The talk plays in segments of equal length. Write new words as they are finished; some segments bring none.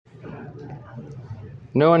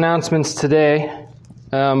No announcements today.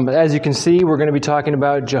 But as you can see, we're going to be talking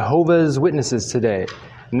about Jehovah's Witnesses today.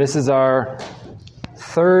 And this is our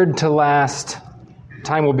third to last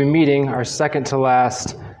time we'll be meeting, our second to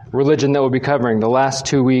last religion that we'll be covering. The last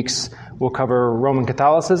 2 weeks we'll cover Roman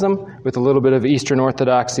Catholicism with a little bit of Eastern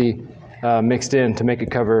Orthodoxy mixed in to make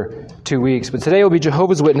it cover 2 weeks. But today will be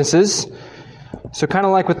Jehovah's Witnesses. So kind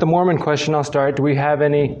of like with the Mormon question, I'll start. Do we have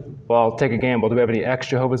any, well, I'll take a gamble. Do we have any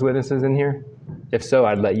ex-Jehovah's Witnesses in here? If so,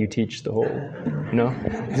 I'd let you teach the whole. No?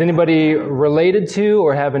 Is anybody related to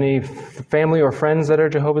or have any family or friends that are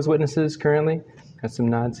Jehovah's Witnesses currently? Got some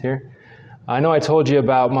nods here. I know I told you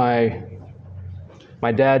about my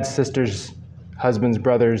dad's sister's husband's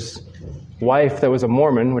brother's wife that was a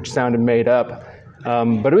Mormon, which sounded made up.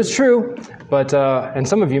 But it was true. And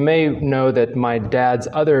some of you may know that my dad's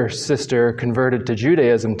other sister converted to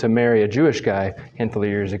Judaism to marry a Jewish guy a handful of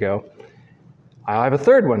years ago. I have a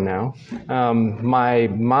third one now. My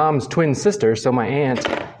mom's twin sister, so my aunt,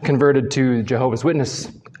 converted to Jehovah's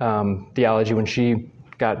Witness theology when she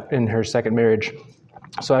got in her second marriage.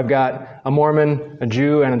 So I've got a Mormon, a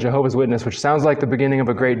Jew, and a Jehovah's Witness, which sounds like the beginning of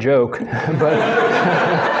a great joke, but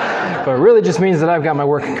it really just means that I've got my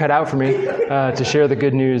work cut out for me to share the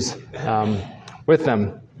good news with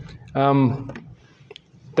them.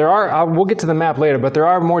 We'll get to the map later, but there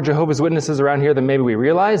are more Jehovah's Witnesses around here than maybe we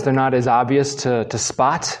realize. They're not as obvious to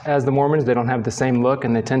spot as the Mormons. They don't have the same look,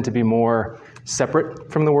 and they tend to be more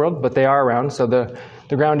separate from the world, but they are around, so the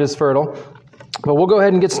ground is fertile. But we'll go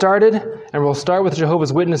ahead and get started, and we'll start with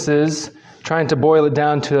Jehovah's Witnesses, trying to boil it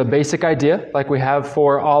down to a basic idea, like we have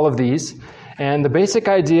for all of these. And the basic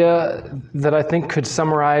idea that I think could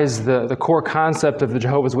summarize the core concept of the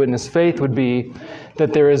Jehovah's Witness faith would be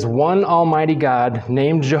that there is one almighty God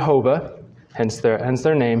named Jehovah, hence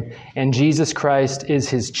their name, and Jesus Christ is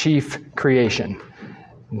his chief creation.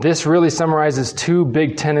 This really summarizes two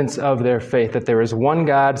big tenets of their faith, that there is one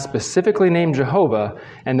God specifically named Jehovah,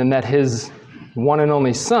 and then that his one and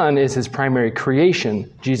only Son is his primary creation,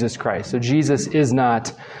 Jesus Christ. So Jesus is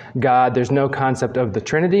not God. There's no concept of the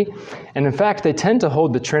Trinity. And in fact, they tend to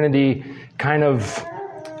hold the Trinity kind of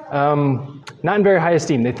not in very high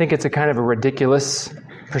esteem. They think it's a kind of a ridiculous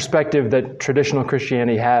perspective that traditional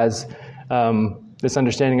Christianity has, this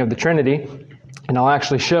understanding of the Trinity. And I'll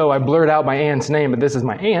actually show, I blurred out my aunt's name, but this is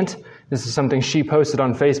my aunt. This is something she posted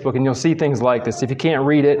on Facebook, and you'll see things like this. If you can't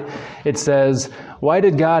read it, it says, "Why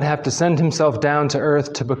did God have to send himself down to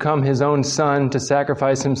earth to become his own son, to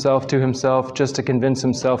sacrifice himself to himself, just to convince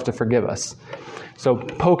himself to forgive us?" So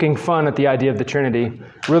poking fun at the idea of the Trinity,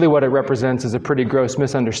 really what it represents is a pretty gross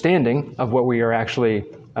misunderstanding of what we are actually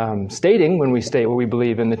stating when we state what we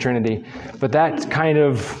believe in the Trinity. But that kind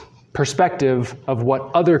of perspective of what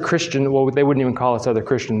other Christian, well, they wouldn't even call us other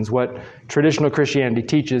Christians, what traditional Christianity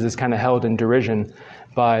teaches is kind of held in derision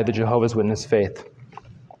by the Jehovah's Witness faith.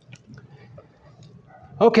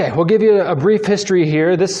 Okay, we'll give you a brief history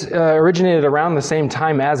here. This originated around the same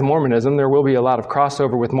time as Mormonism. There will be a lot of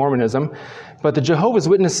crossover with Mormonism, but the Jehovah's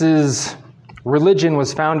Witnesses religion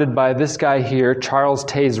was founded by this guy here, Charles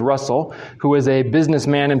Taze Russell, who was a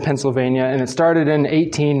businessman in Pennsylvania, and it started in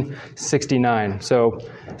 1869, so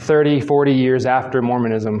 30, 40 years after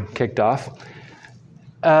Mormonism kicked off.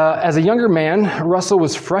 As a younger man, Russell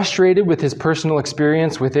was frustrated with his personal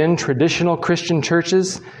experience within traditional Christian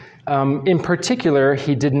churches. In particular,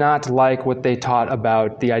 he did not like what they taught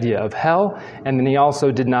about the idea of hell, and then he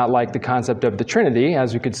also did not like the concept of the Trinity,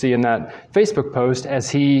 as we could see in that Facebook post, as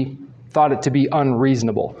he thought it to be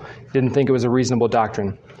unreasonable. Didn't think it was a reasonable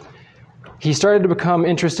doctrine. He started to become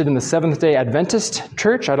interested in the Seventh-day Adventist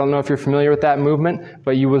church. I don't know if you're familiar with that movement,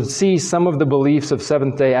 but you will see some of the beliefs of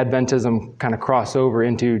Seventh-day Adventism kind of cross over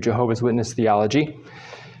into Jehovah's Witness theology.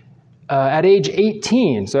 At age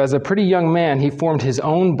 18, so as a pretty young man, he formed his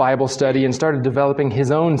own Bible study and started developing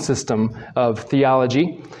his own system of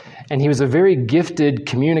theology. And he was a very gifted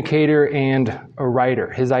communicator and a writer.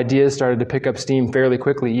 His ideas started to pick up steam fairly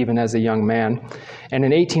quickly, even as a young man. And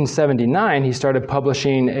in 1879, he started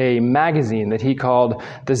publishing a magazine that he called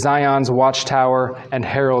the Zion's Watchtower and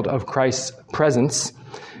Herald of Christ's Presence,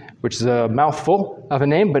 which is a mouthful of a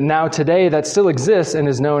name, but now today that still exists and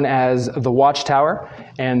is known as the Watchtower,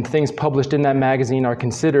 and things published in that magazine are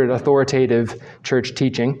considered authoritative church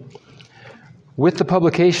teaching. With the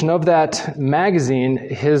publication of that magazine,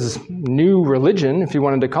 his new religion, if you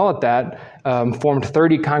wanted to call it that, formed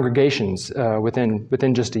 30 congregations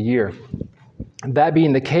within just a year. That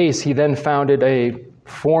being the case, he then founded a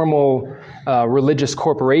formal religious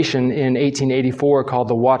corporation in 1884 called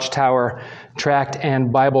the Watchtower Tract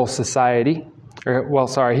and Bible Society.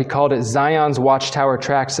 He called it Zion's Watchtower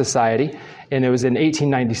Tract Society. and it was in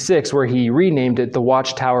 1896 where he renamed it the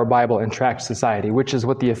Watchtower Bible and Tract Society, which is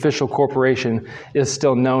what the official corporation is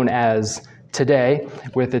still known as today,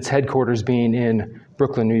 with its headquarters being in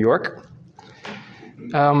Brooklyn, New York.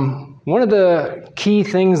 One of the key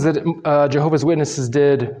things that Jehovah's Witnesses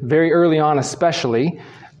did very early on especially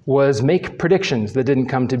was make predictions that didn't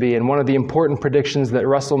come to be. And one of the important predictions that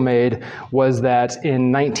Russell made was that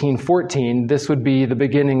in 1914, this would be the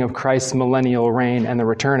beginning of Christ's millennial reign and the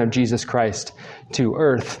return of Jesus Christ to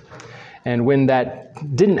earth. And when that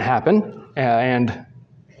didn't happen, and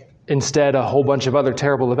instead a whole bunch of other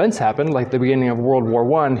terrible events happened, like the beginning of World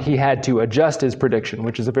War I, he had to adjust his prediction,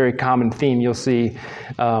 which is a very common theme you'll see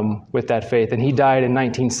with that faith. And he died in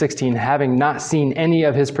 1916, having not seen any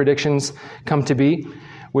of his predictions come to be,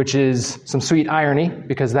 which is some sweet irony,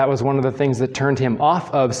 because that was one of the things that turned him off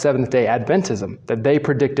of Seventh-day Adventism, that they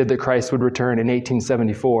predicted that Christ would return in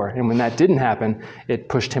 1874. And when that didn't happen, it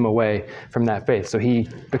pushed him away from that faith. So he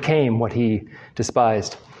became what he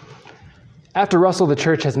despised. After Russell, the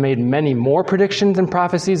church has made many more predictions and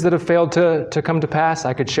prophecies that have failed to come to pass.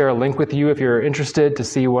 I could share a link with you if you're interested to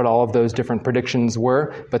see what all of those different predictions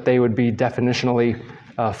were, but they would be definitionally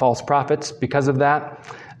false prophets because of that.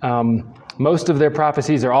 Most of their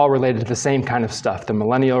prophecies are all related to the same kind of stuff, the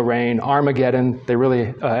millennial reign, Armageddon. They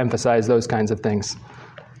really emphasize those kinds of things.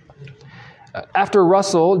 After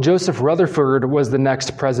Russell, Joseph Rutherford was the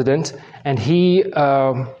next president, and he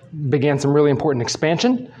began some really important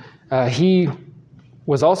expansion. He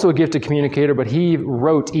was also a gifted communicator, but he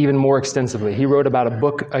wrote even more extensively. He wrote about a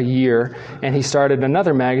book a year, and he started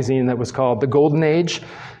another magazine that was called The Golden Age.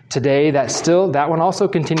 Today, that one also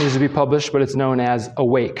continues to be published, but it's known as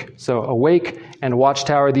Awake. So Awake and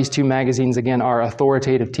Watchtower, these two magazines, again, are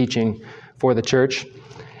authoritative teaching for the church.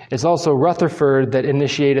 It's also Rutherford that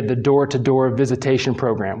initiated the door-to-door visitation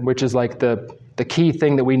program, which is like the key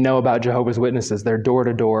thing that we know about Jehovah's Witnesses, their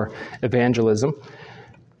door-to-door evangelism.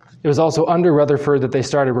 It was also under Rutherford that they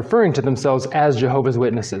started referring to themselves as Jehovah's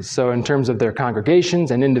Witnesses. So in terms of their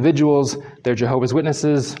congregations and individuals, they're Jehovah's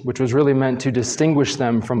Witnesses, which was really meant to distinguish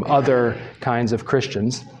them from other kinds of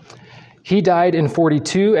Christians. He died in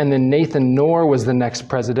 1942, and then Nathan Knorr was the next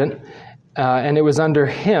president. And it was under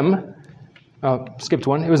him, skipped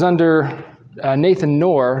one, it was under Nathan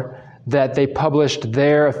Knorr that they published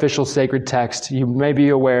their official sacred text. You may be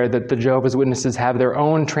aware that the Jehovah's Witnesses have their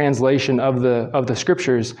own translation of the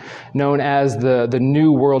Scriptures, known as the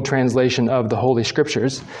New World Translation of the Holy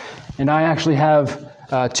Scriptures. And I actually have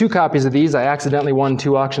 2 copies of these. I accidentally won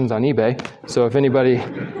 2 auctions on eBay. So if anybody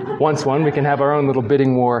wants one, we can have our own little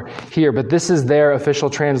bidding war here. But this is their official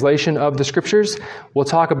translation of the Scriptures. We'll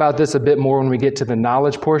talk about this a bit more when we get to the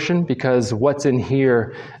knowledge portion, because what's in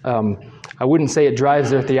here, I wouldn't say it drives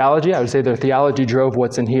their theology. I would say their theology drove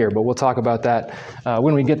what's in here, but we'll talk about that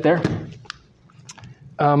when we get there.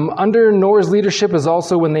 Under Knorr's leadership is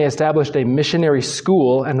also when they established a missionary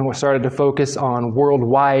school and started to focus on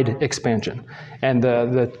worldwide expansion. And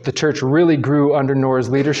the church really grew under Knorr's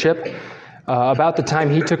leadership. About the time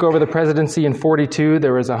he took over the presidency in 1942,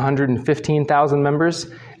 there was 115,000 members,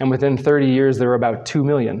 and within 30 years there were about 2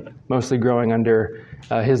 million, mostly growing under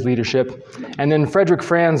his leadership. And then Frederick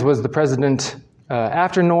Franz was the president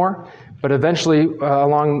after Knorr, but eventually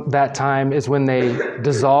along that time is when they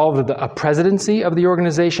dissolved a presidency of the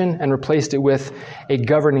organization and replaced it with a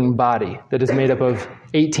governing body that is made up of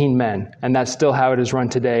 18 men, and that's still how it is run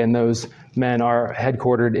today, and those men are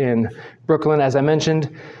headquartered in Brooklyn. As I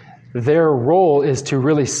mentioned, their role is to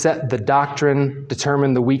really set the doctrine,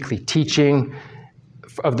 determine the weekly teaching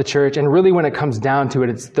of the church, and really when it comes down to it,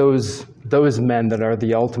 it's those men that are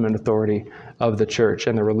the ultimate authority of the church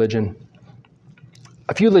and the religion.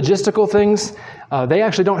 A few logistical things. They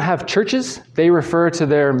actually don't have churches. They refer to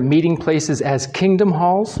their meeting places as kingdom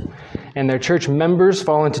halls, and their church members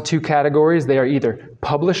fall into 2 categories. They are either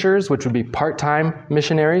publishers, which would be part-time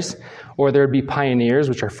missionaries, or there would be pioneers,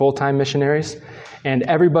 which are full-time missionaries. And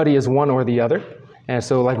everybody is one or the other. And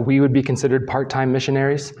so like we would be considered part-time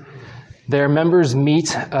missionaries. Their members meet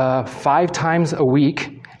 5 times a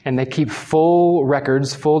week, and they keep full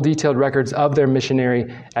detailed records of their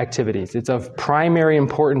missionary activities. It's of primary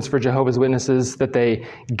importance for Jehovah's Witnesses that they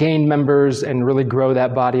gain members and really grow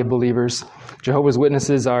that body of believers. Jehovah's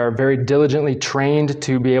Witnesses are very diligently trained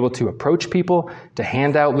to be able to approach people, to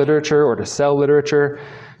hand out literature or to sell literature,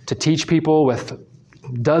 to teach people with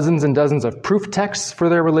dozens and dozens of proof texts for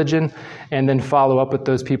their religion, and then follow up with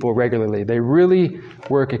those people regularly. They really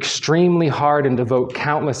work extremely hard and devote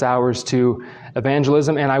countless hours to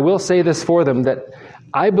evangelism. And I will say this for them, that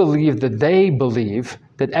I believe that they believe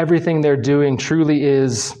that everything they're doing truly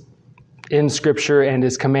is in Scripture and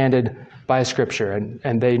is commanded by Scripture,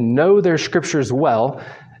 and they know their Scriptures well.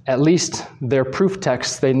 At least their proof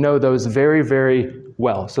texts, they know those very, very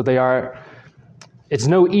well. So it's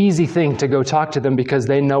no easy thing to go talk to them because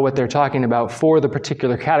they know what they're talking about for the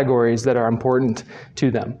particular categories that are important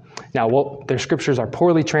to them. Now, their Scriptures are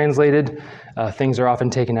poorly translated. Things are often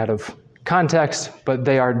taken out of context, but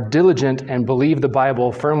they are diligent and believe the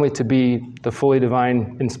Bible firmly to be the fully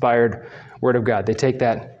divine, inspired Word of God. They take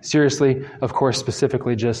that seriously, of course,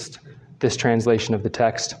 specifically just this translation of the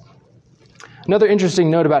text. Another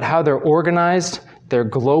interesting note about how they're organized, their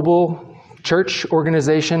global church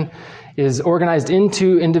organization is organized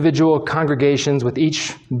into individual congregations, with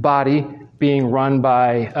each body being run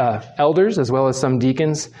by elders as well as some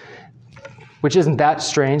deacons, which isn't that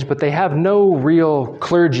strange, but they have no real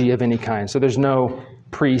clergy of any kind. So there's no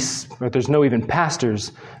priests, or there's no even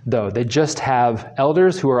pastors, though. They just have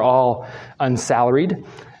elders who are all unsalaried.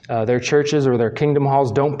 Their churches or their kingdom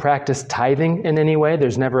halls don't practice tithing in any way.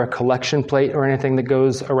 There's never a collection plate or anything that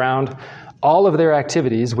goes around. All of their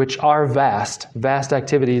activities, which are vast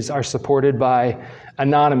activities, are supported by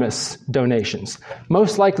anonymous donations,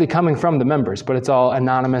 most likely coming from the members, but it's all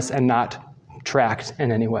anonymous and not tracked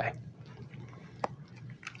in any way.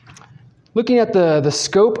 Looking at the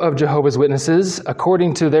scope of Jehovah's Witnesses,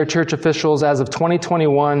 according to their church officials, as of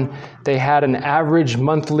 2021, they had an average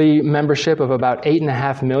monthly membership of about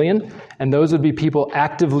 8.5 million, and those would be people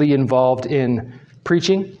actively involved in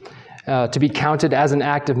preaching. To be counted as an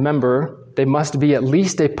active member, they must be at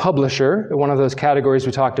least a publisher, one of those categories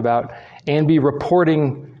we talked about, and be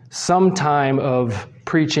reporting some time of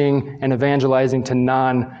preaching and evangelizing to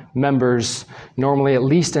non-members, normally at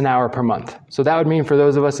least an hour per month. So that would mean for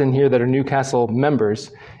those of us in here that are Newcastle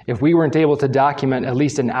members, if we weren't able to document at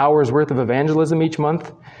least an hour's worth of evangelism each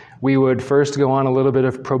month, we would first go on a little bit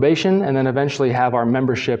of probation and then eventually have our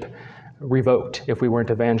membership revoked if we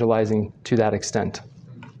weren't evangelizing to that extent.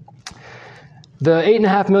 The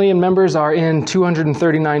 8.5 million members are in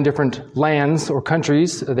 239 different lands or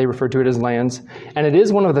countries. They refer to it as lands. And it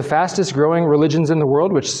is one of the fastest growing religions in the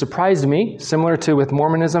world, which surprised me, similar to with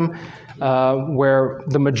Mormonism, where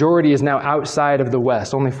the majority is now outside of the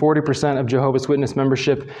West. Only 40% of Jehovah's Witness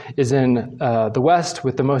membership is in the West,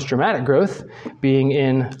 with the most dramatic growth being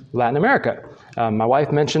in Latin America. My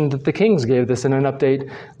wife mentioned that the Kings gave this in an update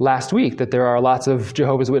last week, that there are lots of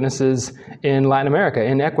Jehovah's Witnesses in Latin America,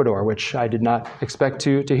 in Ecuador, which I did not expect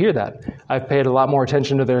to hear that. I've paid a lot more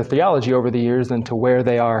attention to their theology over the years than to where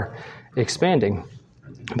they are expanding.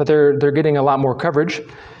 But they're getting a lot more coverage.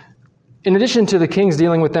 In addition to the Kings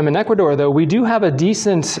dealing with them in Ecuador, though, we do have a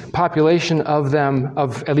decent population of them,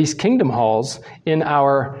 of at least kingdom halls, in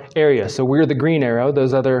our area. So we're the green arrow.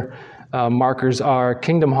 Those other markers are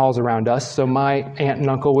kingdom halls around us. So my aunt and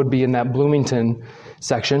uncle would be in that Bloomington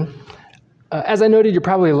section. As I noted, you're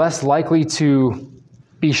probably less likely to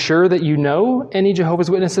be sure that you know any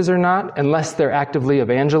Jehovah's Witnesses or not, unless they're actively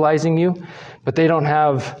evangelizing you. But they don't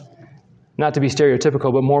have, not to be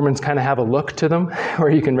stereotypical, but Mormons kind of have a look to them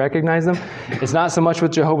where you can recognize them. It's not so much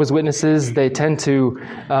with Jehovah's Witnesses. They tend to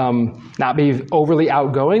not be overly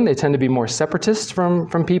outgoing. They tend to be more separatist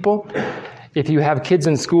from people. If you have kids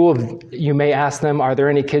in school, you may ask them, are there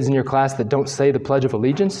any kids in your class that don't say the Pledge of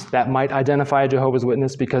Allegiance? That might identify a Jehovah's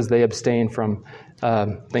Witness because they abstain from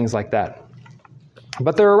things like that.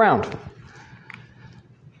 But they're around.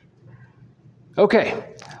 Okay,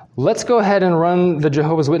 let's go ahead and run the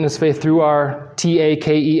Jehovah's Witness faith through our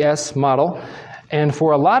TAKES model. And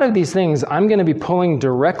for a lot of these things, I'm going to be pulling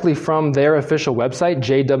directly from their official website,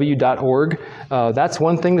 jw.org. That's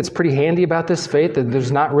one thing that's pretty handy about this faith, that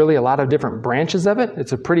there's not really a lot of different branches of it.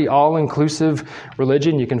 It's a pretty all-inclusive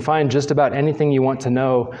religion. You can find just about anything you want to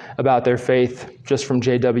know about their faith just from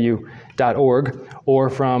jw.org or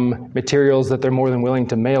from materials that they're more than willing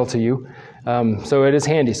to mail to you. So it is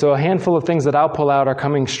handy. So a handful of things that I'll pull out are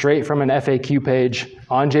coming straight from an FAQ page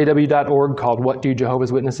on jw.org called What Do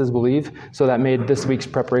Jehovah's Witnesses Believe? So that made this week's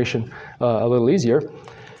preparation a little easier.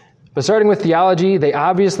 But starting with theology, they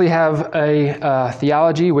obviously have a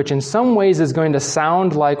theology which in some ways is going to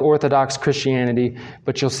sound like Orthodox Christianity,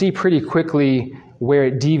 but you'll see pretty quickly where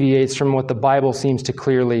it deviates from what the Bible seems to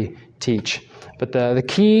clearly teach. But the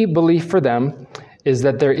key belief for them is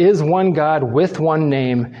that there is one God with one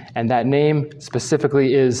name, and that name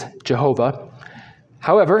specifically is Jehovah.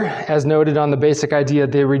 However, as noted on the basic idea,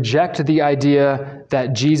 they reject the idea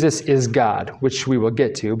that Jesus is God, which we will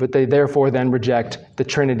get to, but they therefore then reject the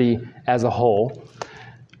Trinity as a whole.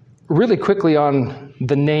 Really quickly on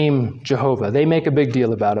the name Jehovah, they make a big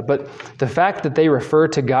deal about it, but the fact that they refer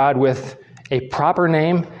to God with a proper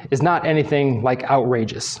name is not anything like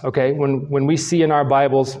outrageous, okay? When we see in our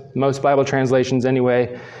Bibles, most Bible translations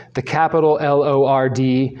anyway, the capital Lord,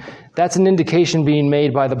 that's an indication being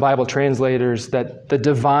made by the Bible translators that the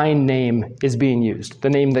divine name is being used, the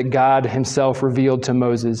name that God himself revealed to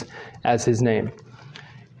Moses as his name.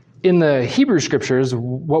 In the Hebrew scriptures,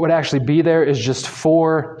 what would actually be there is just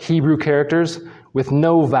 4 Hebrew characters with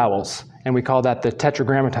no vowels, and we call that the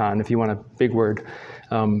tetragrammaton, if you want a big word.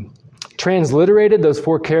 Transliterated, those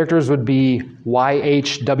 4 characters would be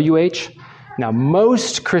YHWH. Now,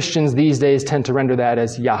 most Christians these days tend to render that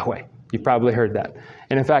as Yahweh. You've probably heard that.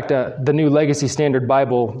 And in fact, the New Legacy Standard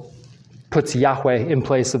Bible puts Yahweh in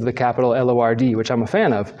place of the capital Lord, which I'm a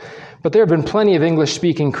fan of. But there have been plenty of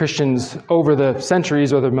English-speaking Christians over the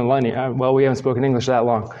centuries or the millennia. Well, we haven't spoken English that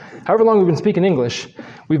long. However long we've been speaking English,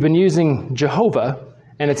 we've been using Jehovah,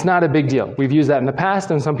 and it's not a big deal. We've used that in the past,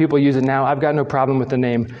 and some people use it now. I've got no problem with the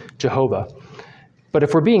name Jehovah. But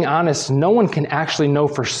if we're being honest, no one can actually know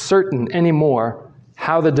for certain anymore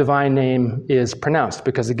how the divine name is pronounced,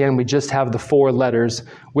 because again, we just have the 4 letters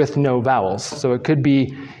with no vowels. So it could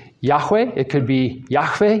be Yahweh, it could be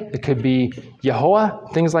Yahweh, it could be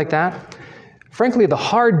Yehoah, things like that. Frankly, the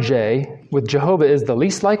hard J with Jehovah is the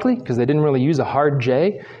least likely, because they didn't really use a hard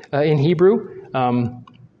J in Hebrew.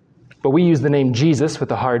 But we use the name Jesus with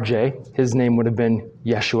the hard J. His name would have been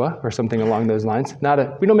Yeshua or something along those lines.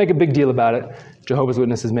 We don't make a big deal about it. Jehovah's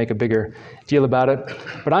Witnesses make a bigger deal about it.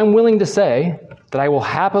 But I'm willing to say that I will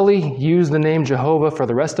happily use the name Jehovah for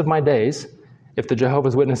the rest of my days if the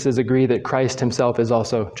Jehovah's Witnesses agree that Christ himself is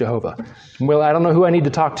also Jehovah. Well, I don't know who I need to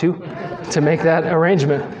talk to make that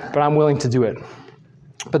arrangement, but I'm willing to do it.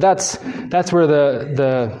 But that's where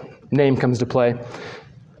the name comes to play.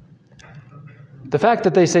 The fact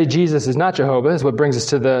that they say Jesus is not Jehovah is what brings us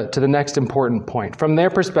to the next important point. From their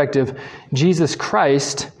perspective, Jesus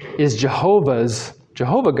Christ is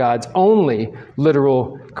Jehovah God's only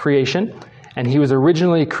literal creation, and he was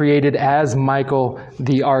originally created as Michael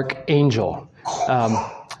the archangel.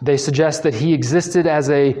 They suggest that he existed as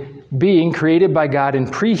a being created by God in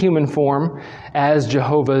pre-human form as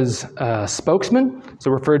Jehovah's spokesman,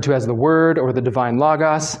 so referred to as the Word or the Divine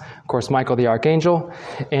Logos, of course, Michael the archangel,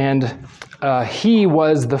 and he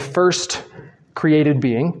was the first created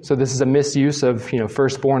being. So this is a misuse of,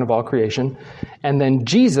 firstborn of all creation. And then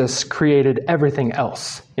Jesus created everything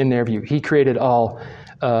else in their view. He created all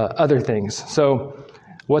other things. So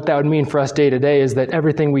what that would mean for us day to day is that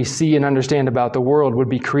everything we see and understand about the world would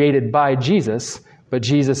be created by Jesus, but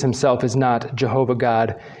Jesus himself is not Jehovah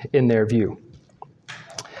God in their view.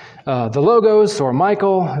 The Logos, or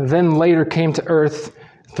Michael, then later came to earth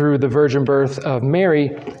through the virgin birth of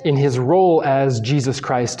Mary in his role as Jesus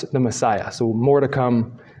Christ the Messiah. So more to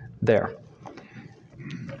come there.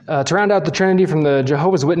 To round out the Trinity from the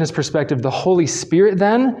Jehovah's Witness perspective, the Holy Spirit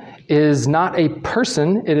then is not a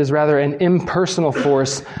person, it is rather an impersonal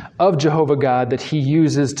force of Jehovah God that he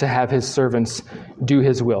uses to have his servants do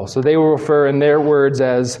his will. So they will refer in their words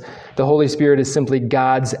as the Holy Spirit is simply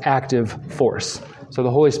God's active force. So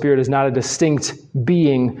the Holy Spirit is not a distinct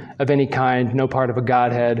being of any kind, no part of a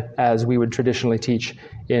Godhead, as we would traditionally teach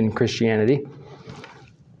in Christianity.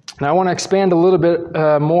 Now I want to expand a little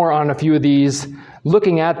bit more on a few of these,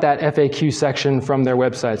 looking at that FAQ section from their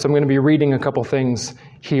website. So I'm going to be reading a couple things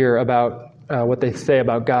here about what they say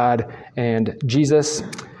about God and Jesus.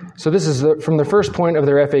 So this is from the first point of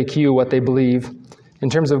their FAQ, what they believe in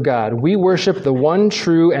terms of God. We worship the one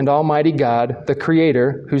true and almighty God, the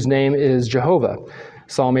Creator, whose name is Jehovah.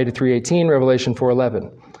 Psalm 83:18, Revelation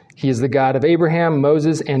 4:11. He is the God of Abraham,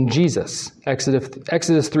 Moses, and Jesus. Exodus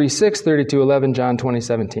 3:6, 32:11, John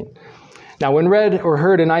 20:17. Now, when read or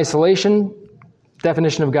heard in isolation,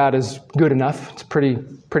 definition of God is good enough. It's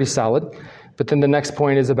pretty solid. But then the next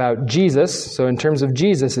point is about Jesus. So in terms of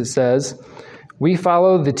Jesus, it says, we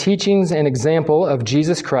follow the teachings and example of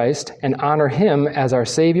Jesus Christ and honor him as our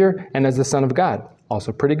Savior and as the Son of God.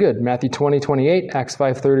 Also pretty good. Matthew 20:28, Acts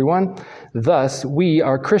 5:31. Thus, we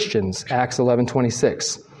are Christians, Acts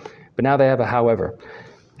 11:26. But now they have a however.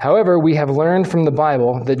 However, we have learned from the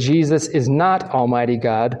Bible that Jesus is not Almighty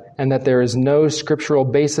God and that there is no scriptural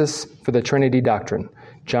basis for the Trinity doctrine.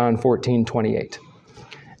 John 14:28.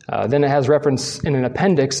 Then it has reference in an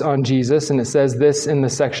appendix on Jesus, and it says this in the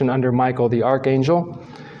section under Michael the Archangel.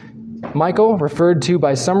 Michael, referred to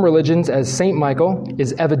by some religions as Saint Michael,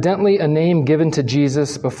 is evidently a name given to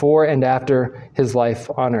Jesus before and after his life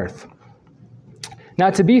on earth. Now,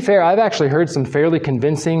 to be fair, I've actually heard some fairly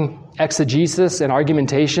convincing exegesis and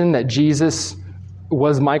argumentation that Jesus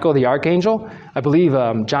was Michael the Archangel. I believe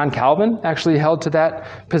John Calvin actually held to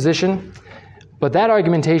that position. But that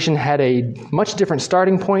argumentation had a much different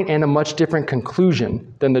starting point and a much different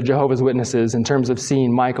conclusion than the Jehovah's Witnesses in terms of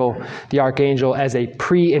seeing Michael the archangel as a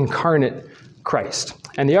pre-incarnate Christ.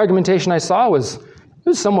 And the argumentation I saw was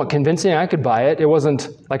somewhat convincing. I could buy it. It wasn't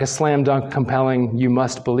like a slam dunk compelling, you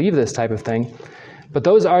must believe this type of thing. But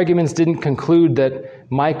those arguments didn't conclude that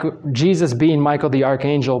Jesus being Michael the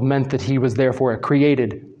archangel meant that he was therefore a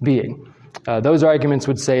created being. Those arguments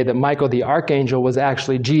would say that Michael the archangel was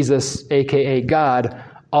actually Jesus, aka God,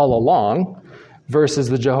 all along, versus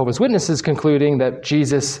the Jehovah's Witnesses concluding that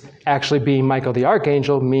Jesus actually being Michael the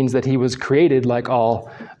archangel means that he was created like all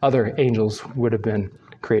other angels would have been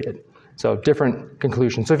created. So different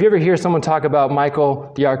conclusions. So if you ever hear someone talk about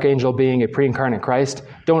Michael the archangel being a pre-incarnate Christ,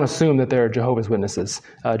 don't assume that they're Jehovah's Witnesses.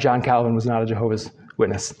 John Calvin was not a Jehovah's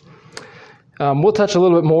Witness. We'll touch a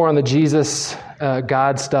little bit more on the Jesus,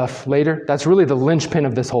 God stuff later. That's really the linchpin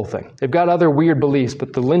of this whole thing. They've got other weird beliefs,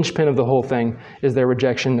 but the linchpin of the whole thing is their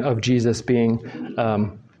rejection of Jesus being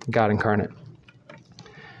God incarnate.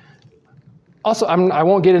 Also, I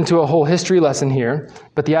won't get into a whole history lesson here,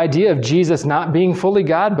 but the idea of Jesus not being fully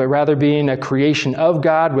God, but rather being a creation of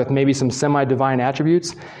God with maybe some semi-divine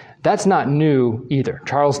attributes, that's not new either.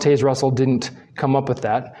 Charles Taze Russell didn't come up with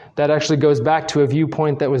that. That actually goes back to a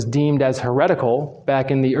viewpoint that was deemed as heretical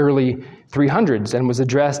back in the early 300s and was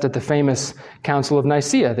addressed at the famous Council of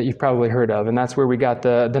Nicaea that you've probably heard of. And that's where we got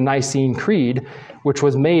the Nicene Creed, which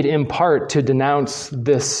was made in part to denounce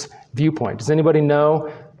this viewpoint. Does anybody know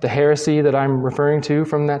the heresy that I'm referring to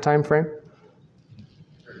from that time frame?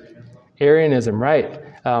 Arianism, right.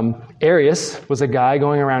 Arius was a guy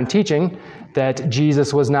going around teaching that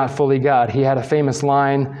Jesus was not fully God. He had a famous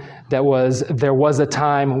line that was, "There was a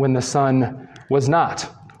time when the Son was not,"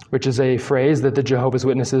 which is a phrase that the Jehovah's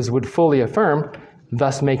Witnesses would fully affirm,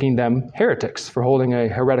 thus making them heretics for holding a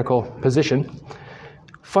heretical position.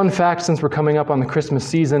 Fun fact, since we're coming up on the Christmas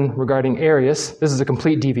season regarding Arius, this is a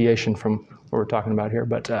complete deviation from what we're talking about here,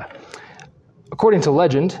 but according to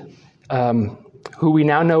legend, who we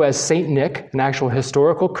now know as Saint Nick, an actual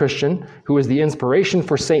historical Christian who was the inspiration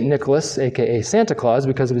for Saint Nicholas, aka Santa Claus,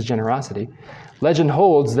 because of his generosity. Legend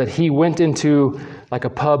holds that he went into like a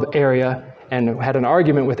pub area and had an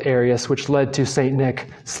argument with Arius, which led to Saint Nick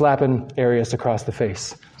slapping Arius across the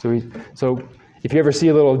face. So if you ever see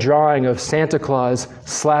a little drawing of Santa Claus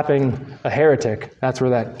slapping a heretic, that's where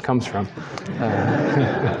that comes from.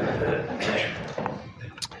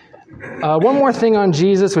 One more thing on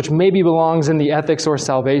Jesus, which maybe belongs in the ethics or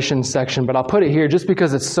salvation section, but I'll put it here just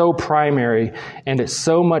because it's so primary and it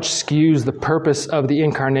so much skews the purpose of the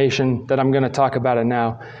incarnation that I'm going to talk about it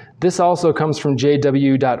now. This also comes from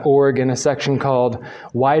jw.org in a section called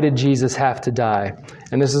 "Why Did Jesus Have to Die?"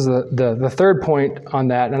 And this is the third point on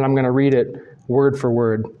that, and I'm going to read it word for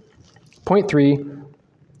word. Point 3,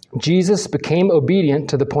 Jesus became obedient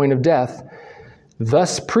to the point of death,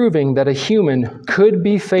 thus proving that a human could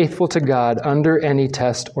be faithful to God under any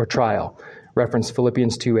test or trial. Reference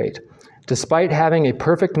Philippians 2:8. Despite having a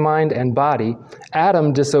perfect mind and body,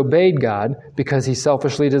 Adam disobeyed God because he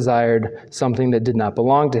selfishly desired something that did not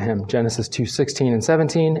belong to him. Genesis 2:16 and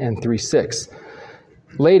 17 and 3:6.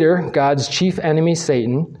 Later, God's chief enemy,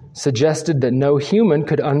 Satan, suggested that no human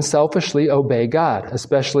could unselfishly obey God,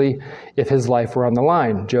 especially if his life were on the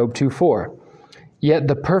line. Job 2:4. Yet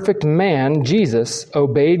the perfect man, Jesus,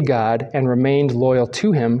 obeyed God and remained loyal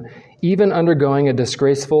to him, even undergoing a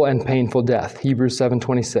disgraceful and painful death. Hebrews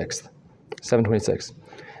 7:26.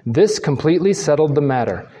 This completely settled the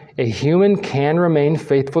matter. A human can remain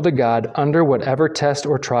faithful to God under whatever test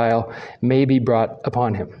or trial may be brought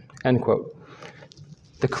upon him. End quote.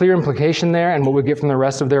 The clear implication there, and what we get from the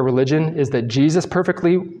rest of their religion, is that Jesus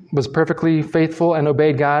was perfectly faithful and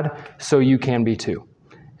obeyed God, so you can be too.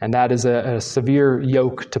 And that is a severe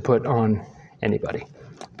yoke to put on anybody.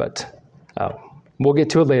 But we'll get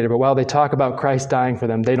to it later. But while they talk about Christ dying for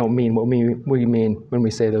them, they don't mean what we mean when we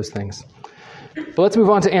say those things. But let's move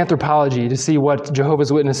on to anthropology to see what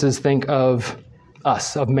Jehovah's Witnesses think of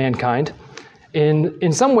us, of mankind.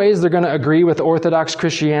 In some ways, they're going to agree with Orthodox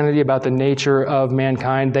Christianity about the nature of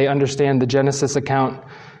mankind. They understand the Genesis account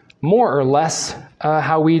more or less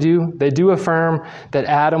how we do. They do affirm that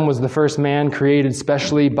Adam was the first man created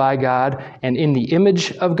specially by God and in the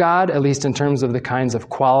image of God, at least in terms of the kinds of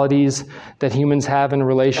qualities that humans have in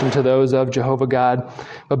relation to those of Jehovah God.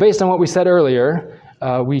 But based on what we said earlier,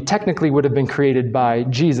 we technically would have been created by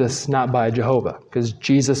Jesus, not by Jehovah, because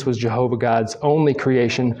Jesus was Jehovah God's only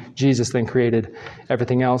creation. Jesus then created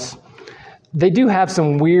everything else. They do have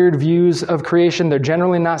some weird views of creation. They're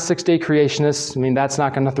generally not 6-day creationists. I mean, that's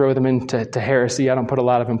not going to throw them into heresy. I don't put a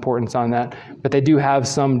lot of importance on that. But they do have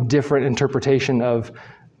some different interpretation of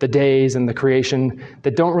the days and the creation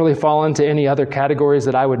that don't really fall into any other categories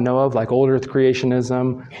that I would know of, like old earth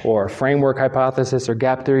creationism or framework hypothesis or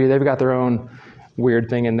gap theory. They've got their own weird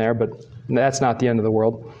thing in there, but that's not the end of the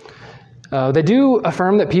world. They do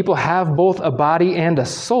affirm that people have both a body and a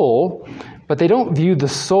soul, but they don't view the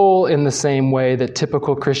soul in the same way that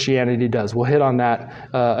typical Christianity does. We'll hit on that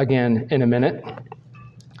again in a minute.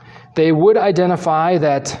 They would identify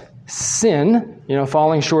that sin,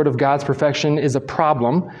 falling short of God's perfection, is a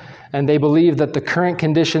problem, and they believe that the current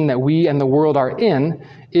condition that we and the world are in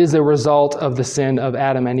is a result of the sin of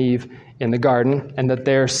Adam and Eve in the garden, and that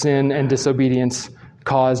their sin and disobedience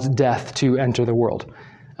caused death to enter the world.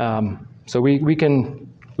 So we can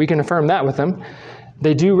affirm that with them.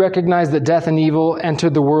 They do recognize that death and evil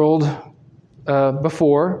entered the world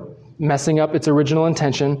before, messing up its original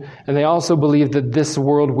intention, and they also believe that this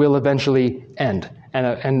world will eventually end.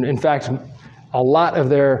 And in fact, a lot of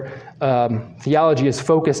their theology is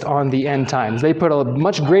focused on the end times. They put a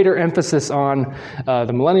much greater emphasis on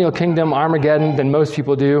the millennial kingdom, Armageddon, than most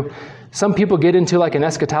people do. Some people get into like an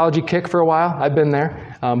eschatology kick for a while. I've been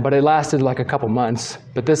there, but it lasted like a couple months.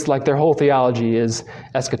 But this, like their whole theology is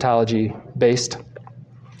eschatology based.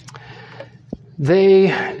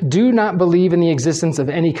 They do not believe in the existence of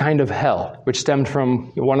any kind of hell, which stemmed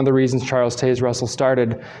from one of the reasons Charles Taze Russell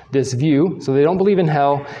started this view. So they don't believe in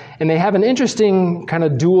hell, and they have an interesting kind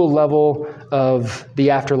of dual level of the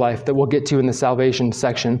afterlife that we'll get to in the salvation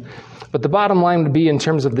section. But the bottom line would be, in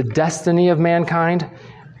terms of the destiny of mankind,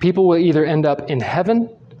 people will either end up in heaven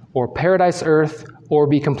or paradise earth or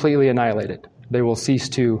be completely annihilated. They will cease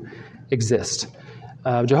to exist.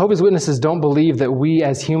 Jehovah's Witnesses don't believe that we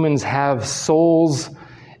as humans have souls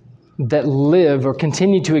that live or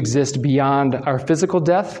continue to exist beyond our physical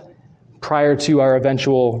death prior to our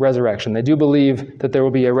eventual resurrection. They do believe that there will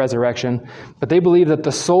be a resurrection, but they believe that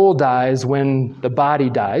the soul dies when the body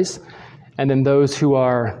dies, and then those who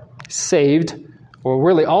are saved, or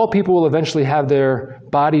really all people, will eventually have their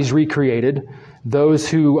bodies recreated. Those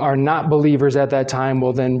who are not believers at that time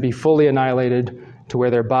will then be fully annihilated to where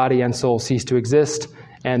their body and soul cease to exist,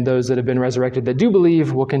 and those that have been resurrected that do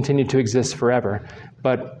believe will continue to exist forever.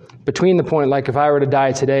 But between the point, like if I were to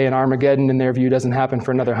die today and Armageddon in their view doesn't happen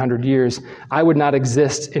for another 100 years, I would not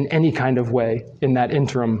exist in any kind of way in that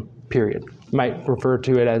interim period. You might refer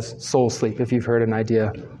to it as soul sleep if you've heard an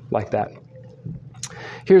idea like that.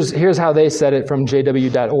 Here's how they said it from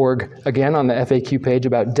jw.org, again on the FAQ page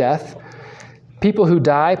about death. People who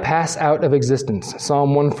die pass out of existence.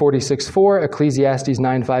 Psalm 146:4, Ecclesiastes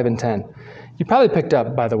 9:5 and 10. You probably picked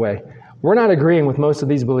up, by the way, we're not agreeing with most of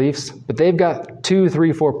these beliefs, but they've got 2,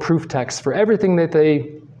 3, 4 proof texts for everything that they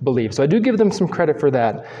believe. So I do give them some credit for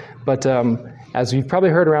that. But as you've probably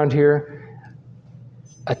heard around here,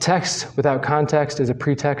 a text without context is a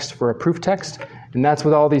pretext for a proof text, and that's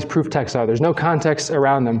what all these proof texts are. There's no context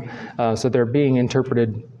around them, so they're being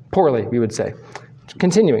interpreted poorly, we would say.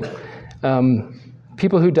 Continuing.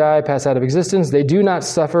 People who die pass out of existence. They do not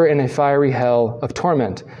suffer in a fiery hell of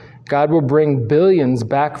torment. God will bring billions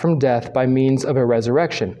back from death by means of a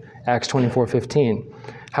resurrection. Acts 24:15.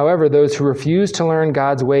 However, those who refuse to learn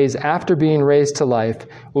God's ways after being raised to life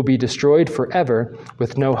will be destroyed forever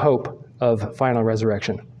with no hope of final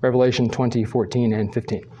resurrection. Revelation 20:14 and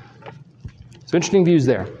 15. So interesting views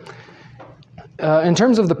there. In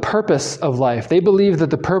terms of the purpose of life, they believe that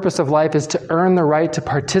the purpose of life is to earn the right to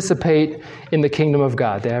participate in the kingdom of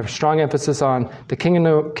God. They have a strong emphasis on the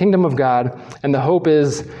kingdom of God, and the hope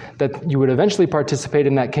is that you would eventually participate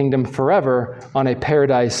in that kingdom forever on a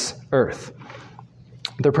paradise earth.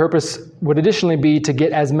 Their purpose would additionally be to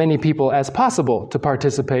get as many people as possible to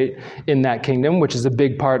participate in that kingdom, which is a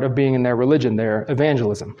big part of being in their religion, their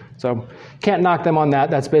evangelism. So can't knock them on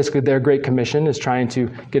that. That's basically their Great Commission, is trying to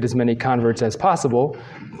get as many converts as possible,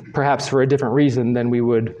 perhaps for a different reason than we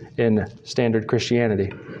would in standard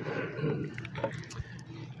Christianity.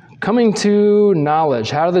 Coming to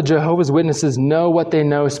knowledge. How do the Jehovah's Witnesses know what they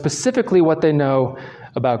know, specifically what they know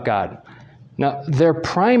about God? Now, their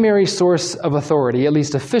primary source of authority, at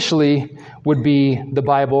least officially, would be the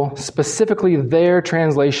Bible, specifically their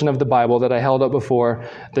translation of the Bible that I held up before,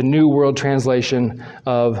 the New World Translation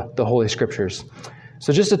of the Holy Scriptures.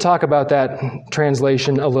 So just to talk about that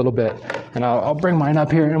translation a little bit, and I'll bring mine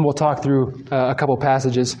up here and we'll talk through a couple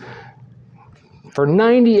passages. For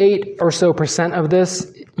 98% or so of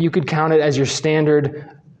this, you could count it as your standard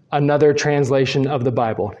another translation of the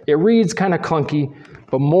Bible. It reads kind of clunky,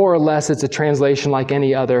 but more or less it's a translation like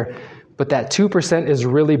any other. But that 2% is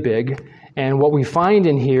really big. And what we find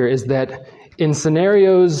in here is that in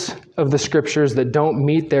scenarios of the Scriptures that don't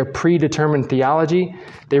meet their predetermined theology,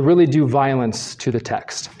 they really do violence to the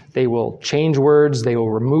text. They will change words. They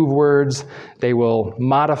will remove words. They will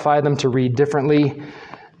modify them to read differently.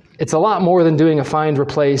 It's a lot more than doing a find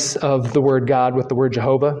replace of the word God with the word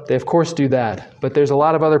Jehovah. They, of course, do that. But there's a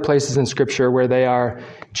lot of other places in Scripture where they are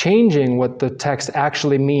changing what the text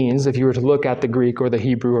actually means, if you were to look at the Greek or the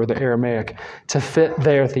Hebrew or the Aramaic, to fit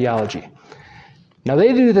their theology. Now,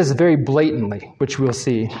 they do this very blatantly, which we'll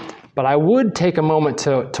see. But I would take a moment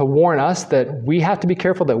to warn us that we have to be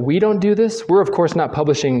careful that we don't do this. We're, of course, not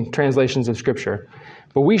publishing translations of Scripture.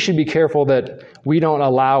 But we should be careful that we don't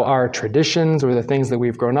allow our traditions or the things that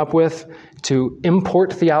we've grown up with to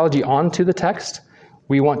import theology onto the text.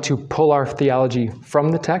 We want to pull our theology from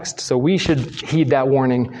the text, so we should heed that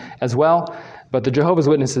warning as well. But the Jehovah's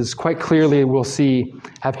Witnesses, quite clearly, we'll see,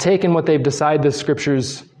 have taken what they've decided the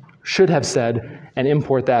Scriptures should have said and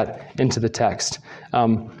import that into the text.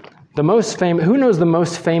 Who knows the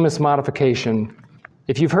most famous modification?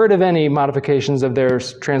 If you've heard of any modifications of their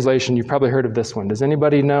translation, you've probably heard of this one. Does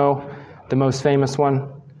anybody know the most famous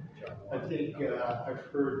one? I think I've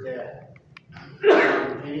heard that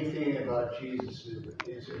anything about Jesus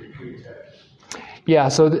is a pretext. Yeah,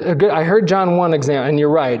 so I heard John 1 example, and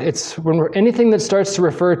you're right. It's anything that starts to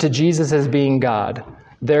refer to Jesus as being God,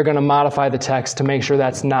 they're going to modify the text to make sure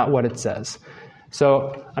that's not what it says.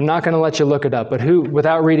 So I'm not going to let you look it up, but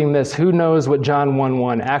without reading this, who knows what John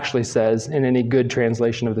 1:1 actually says in any good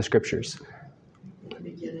translation of the Scriptures?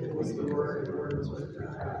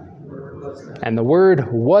 And the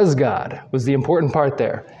Word was God, was the important part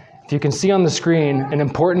there. If you can see on the screen, an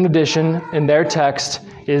important addition in their text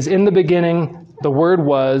is, in the beginning, the Word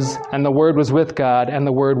was, and the Word was with God, and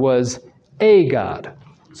the Word was a God.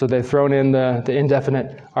 So they've thrown in the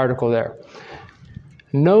indefinite article there.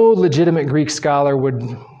 No legitimate Greek scholar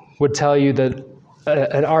would tell you that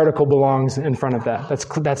an article belongs in front of that.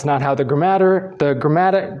 That's not how the grammar.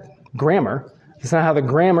 It's not how the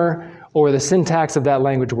grammar or the syntax of that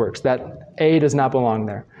language works. That A does not belong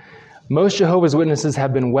there. Most Jehovah's Witnesses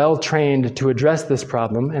have been well trained to address this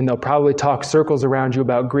problem, and they'll probably talk circles around you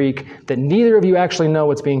about Greek that neither of you actually know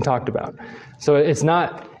what's being talked about. So it's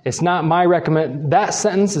not my recommend. That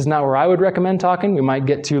sentence is not where I would recommend talking. We might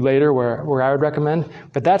get to later where I would recommend.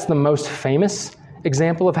 But that's the most famous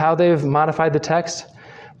example of how they've modified the text.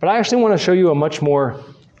 But I actually want to show you a much more,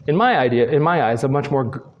 in my eyes, a much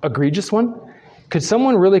more egregious one. Could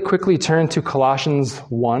someone really quickly turn to Colossians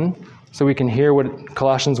 1 so we can hear what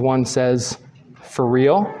Colossians 1 says for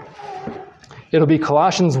real? It'll be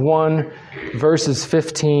Colossians 1, verses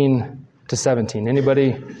 15 to 17.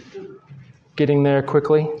 Anybody getting there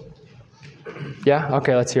quickly? Yeah?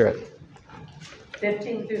 Okay, let's hear it.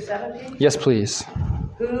 15 through 17? Yes, please.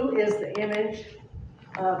 Who is the image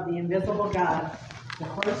of the invisible God, the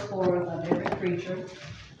firstborn of every creature?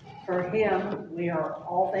 For him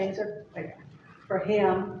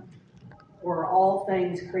were all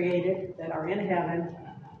things created that are in heaven,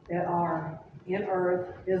 that are in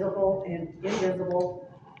earth, visible and invisible,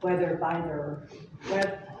 whether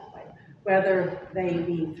they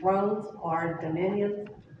be thrones or dominions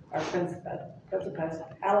or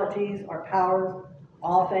principalities or powers.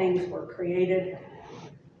 All things were created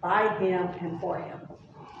by him and for him.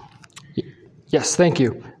 Yes, thank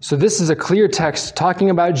you. So this is a clear text talking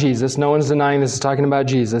about Jesus. No one's denying this is talking about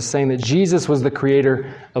Jesus, saying that Jesus was the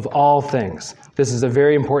creator of all things. This is a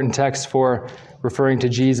very important text for referring to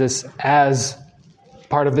Jesus as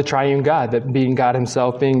part of the triune God, that being God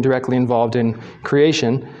himself, being directly involved in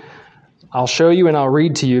creation. I'll show you and I'll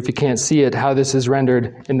read to you, if you can't see it, how this is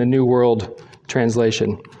rendered in the New World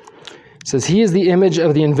Translation. It says, "He is the image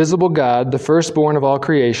of the invisible God, the firstborn of all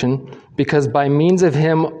creation, because by means of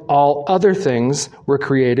him all other things were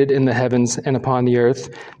created in the heavens and upon the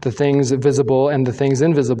earth, the things visible and the things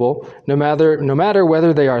invisible, no matter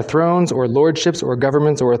whether they are thrones or lordships or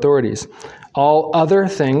governments or authorities. All other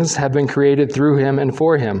things have been created through him and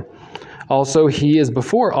for him. Also, he is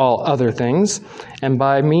before all other things, and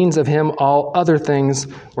by means of him all other things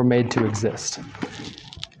were made to exist."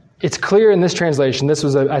 It's clear in this translation,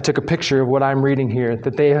 I took a picture of what I'm reading here,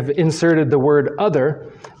 that they have inserted the word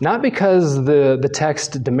other, not because the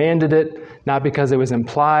text demanded it, not because it was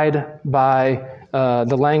implied by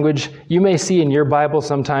the language. You may see in your Bible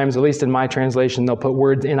sometimes, at least in my translation, they'll put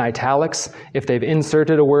words in italics if they've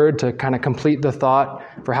inserted a word to kind of complete the thought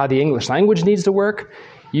for how the English language needs to work.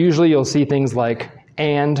 Usually you'll see things like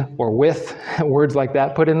and or with, words like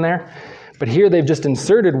that put in there. But here they've just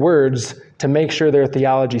inserted words to make sure their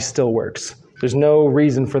theology still works. There's no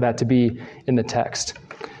reason for that to be in the text.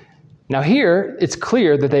 Now here, it's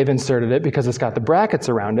clear that they've inserted it because it's got the brackets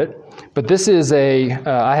around it. But this is I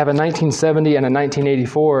have a 1970 and a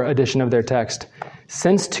 1984 edition of their text.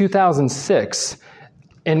 Since 2006,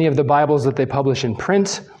 any of the Bibles that they publish in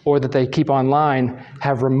print or that they keep online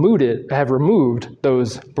have removed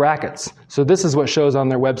those brackets. So this is what shows on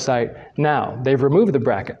their website now. They've removed the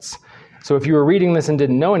brackets. So if you were reading this and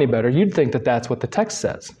didn't know any better, you'd think that that's what the text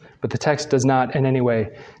says. But the text does not in any way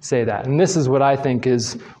say that. And this is what I think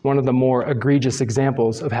is one of the more egregious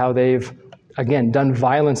examples of how they've, again, done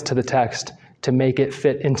violence to the text to make it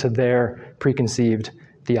fit into their preconceived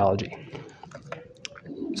theology.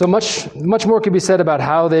 So much more could be said about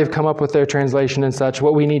how they've come up with their translation and such.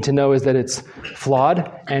 What we need to know is that it's flawed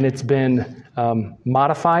and it's been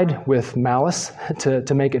modified with malice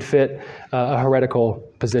to make it fit a heretical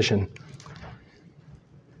position.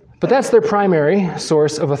 But that's their primary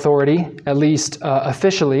source of authority, at least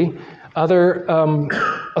officially. Other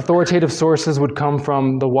authoritative sources would come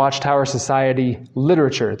from the Watchtower Society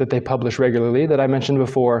literature that they publish regularly, that I mentioned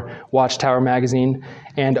before, Watchtower Magazine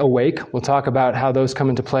and Awake. We'll talk about how those come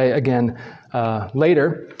into play again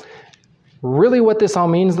later. Really what this all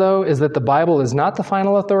means, though, is that the Bible is not the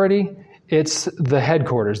final authority. It's the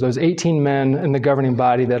headquarters, those 18 men in the governing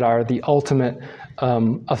body that are the ultimate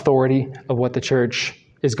authority of what the church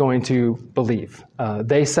is going to believe.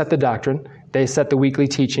 They set the doctrine. They set the weekly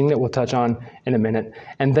teaching that we'll touch on in a minute,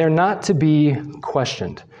 and they're not to be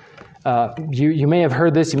questioned. You may have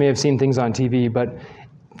heard this, you may have seen things on TV, but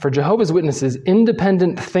for Jehovah's Witnesses,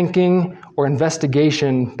 independent thinking or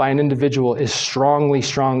investigation by an individual is strongly,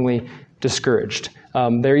 strongly discouraged.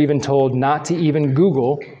 They're even told not to even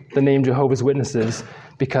Google the name Jehovah's Witnesses,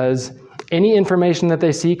 because any information that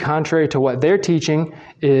they see contrary to what they're teaching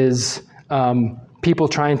is people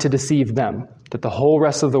trying to deceive them, that the whole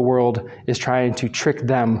rest of the world is trying to trick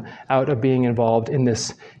them out of being involved in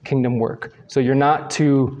this kingdom work. So you're not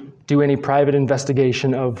to do any private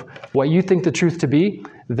investigation of what you think the truth to be.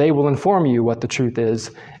 They will inform you what the truth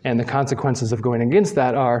is, and the consequences of going against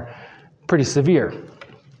that are pretty severe.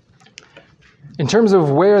 In terms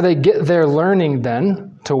of where they get their learning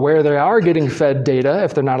then, to where they are getting fed data,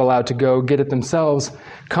 if they're not allowed to go get it themselves,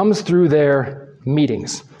 comes through their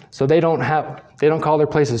meetings. So they don't call their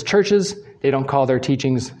places churches, they don't call their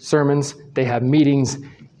teachings sermons, they have meetings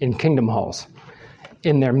in kingdom halls.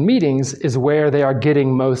 In their meetings is where they are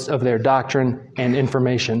getting most of their doctrine and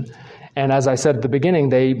information. And as I said at the beginning,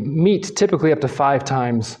 they meet typically up to 5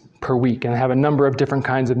 times per week and have a number of different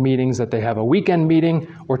kinds of meetings. That they have a weekend meeting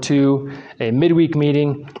or 2, a midweek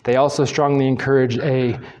meeting. They also strongly encourage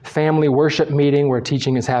a family worship meeting where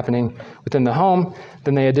teaching is happening within the home.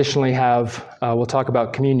 Then they additionally have, we'll talk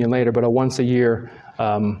about communion later, but a once a year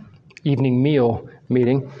evening meal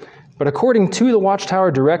meeting. But according to the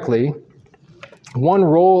Watchtower directly, one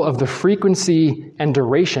role of the frequency and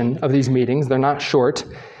duration of these meetings, they're not short,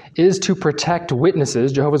 is to protect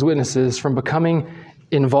witnesses, Jehovah's Witnesses, from becoming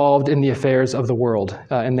involved in the affairs of the world,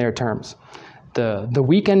 in their terms. The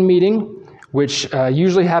weekend meeting, which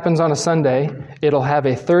usually happens on a Sunday, it'll have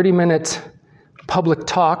a 30-minute public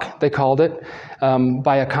talk, they called it,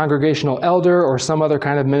 by a congregational elder or some other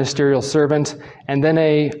kind of ministerial servant, and then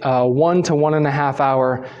a 1 to 1.5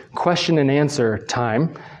 hour question and answer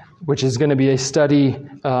time, which is going to be a study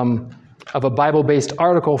of a Bible-based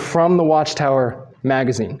article from the Watchtower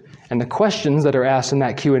magazine. And the questions that are asked in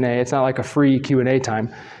that Q&A, it's not like a free Q&A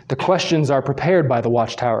time. The questions are prepared by the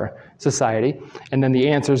Watchtower Society, and then the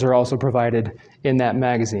answers are also provided in that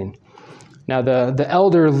magazine. Now, the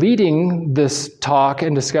elder leading this talk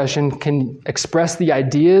and discussion can express the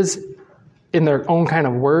ideas in their own kind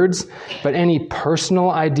of words, but any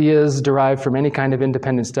personal ideas derived from any kind of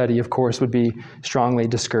independent study, of course, would be strongly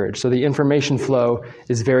discouraged. So the information flow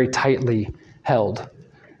is very tightly held.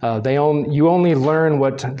 You only learn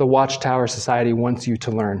what the Watchtower Society wants you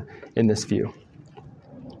to learn in this view.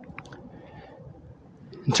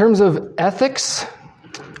 In terms of ethics,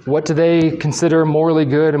 what do they consider morally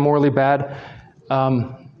good and morally bad?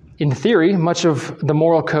 In theory, much of the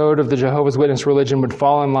moral code of the Jehovah's Witness religion would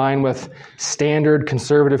fall in line with standard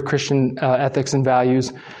conservative Christian ethics and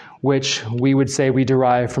values, which we would say we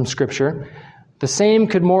derive from Scripture. The same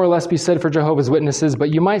could more or less be said for Jehovah's Witnesses,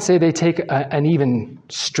 but you might say they take an even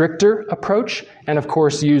stricter approach and, of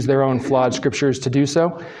course, use their own flawed scriptures to do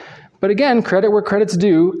so. But again, credit where credit's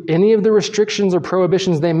due, any of the restrictions or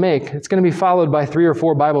prohibitions they make, it's going to be followed by 3 or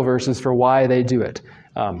 4 Bible verses for why they do it.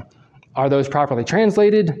 Are those properly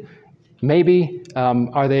translated? Maybe.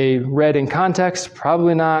 Are they read in context?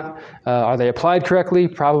 Probably not. Are they applied correctly?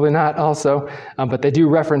 Probably not also. But they do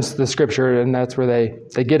reference the Scripture, and that's where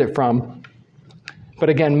they get it from. But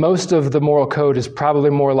again, most of the moral code is probably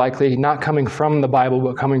more likely not coming from the Bible,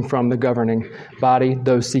 but coming from the governing body,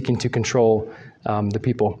 those seeking to control the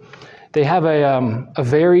people. They have a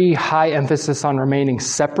very high emphasis on remaining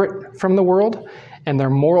separate from the world, and their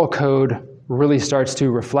moral code really starts to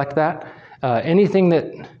reflect that. Anything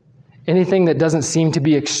that doesn't seem to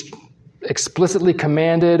be explicitly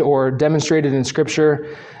commanded or demonstrated in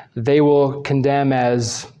Scripture, they will condemn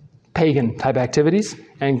as pagan type activities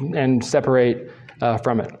and separate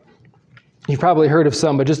from it. You've probably heard of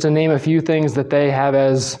some, but just to name a few things that they have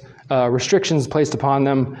as restrictions placed upon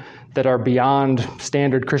them that are beyond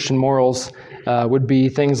standard Christian morals would be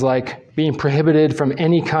things like being prohibited from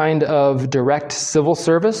any kind of direct civil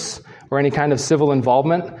service or any kind of civil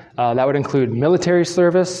involvement. That would include military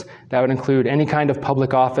service. That would include any kind of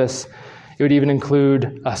public office. It would even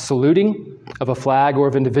include saluting of a flag or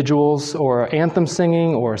of individuals, or anthem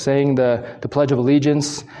singing, or saying the Pledge of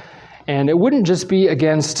Allegiance. And it wouldn't just be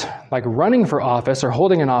against like running for office or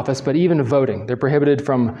holding an office, but even voting. They're prohibited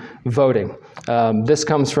from voting. This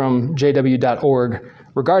comes from jw.org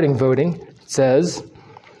regarding voting. It says,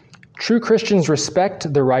 "True Christians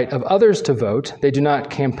respect the right of others to vote. They do not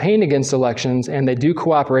campaign against elections, and they do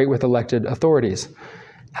cooperate with elected authorities.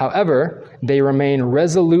 However, they remain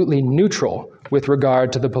resolutely neutral with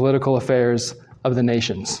regard to the political affairs of the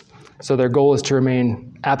nations." So their goal is to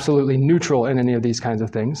remain absolutely neutral in any of these kinds of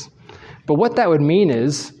things. But what that would mean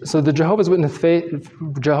is, so the Jehovah's Witness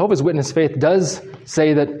faith does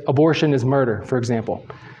say that abortion is murder, for example.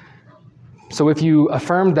 So if you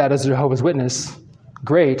affirmed that as a Jehovah's Witness,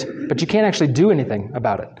 great, but you can't actually do anything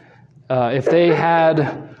about it.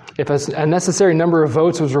 If a necessary number of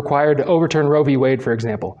votes was required to overturn Roe v. Wade, for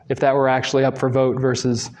example, if that were actually up for vote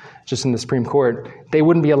versus just in the Supreme Court, they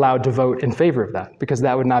wouldn't be allowed to vote in favor of that, because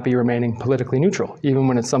that would not be remaining politically neutral, even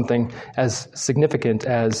when it's something as significant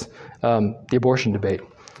as the abortion debate.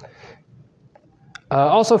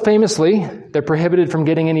 Also famously, they're prohibited from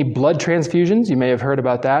getting any blood transfusions. You may have heard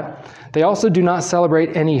about that. They also do not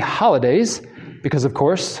celebrate any holidays, because of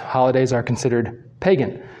course, holidays are considered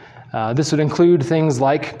pagan. This would include things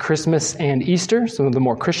like Christmas and Easter, some of the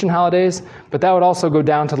more Christian holidays, but that would also go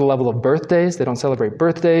down to the level of birthdays. They don't celebrate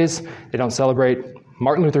birthdays. They don't celebrate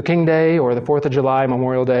Martin Luther King Day or the 4th of July,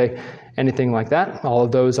 Memorial Day, anything like that. All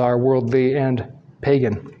of those are worldly and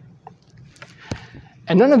pagan.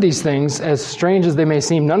 And none of these things, as strange as they may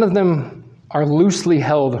seem, none of them are loosely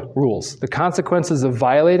held rules. The consequences of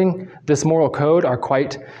violating this moral code are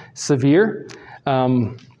quite severe.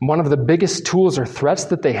 One of the biggest tools or threats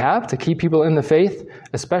that they have to keep people in the faith,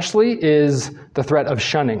 especially, is the threat of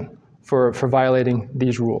shunning for violating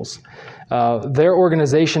these rules. Their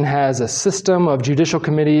organization has a system of judicial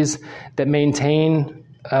committees that maintain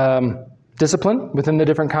discipline within the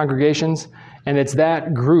different congregations, and it's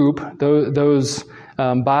that group, those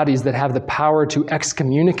bodies, that have the power to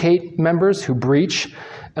excommunicate members who breach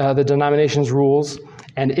the denomination's rules.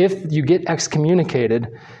 And if you get excommunicated,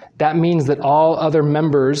 that means that all other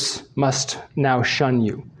members must now shun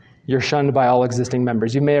you. You're shunned by all existing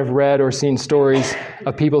members. You may have read or seen stories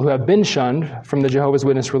of people who have been shunned from the Jehovah's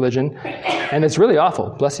Witness religion, and it's really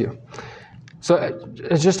awful. Bless you. So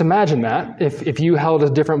just imagine that. If you held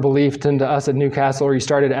a different belief than us at Newcastle, or you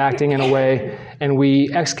started acting in a way, and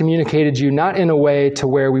we excommunicated you, not in a way to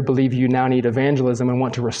where we believe you now need evangelism and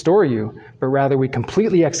want to restore you, but rather we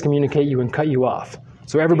completely excommunicate you and cut you off.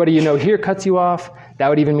 So everybody you know here cuts you off. That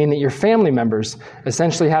would even mean that your family members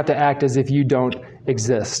essentially have to act as if you don't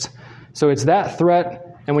exist. So it's that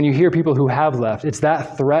threat, and when you hear people who have left, it's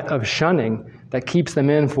that threat of shunning that keeps them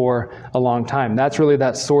in for a long time. That's really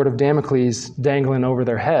that sword of Damocles dangling over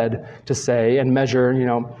their head to say and measure,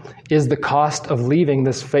 is the cost of leaving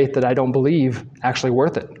this faith that I don't believe actually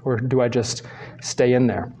worth it? Or do I just stay in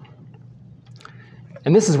there?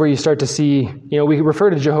 And this is where you start to see, we refer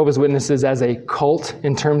to Jehovah's Witnesses as a cult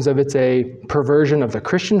in terms of it's a perversion of the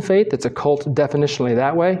Christian faith. It's a cult definitionally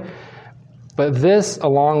that way. But this,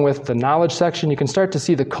 along with the knowledge section, you can start to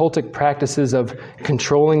see the cultic practices of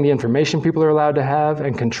controlling the information people are allowed to have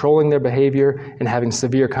and controlling their behavior and having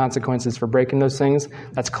severe consequences for breaking those things.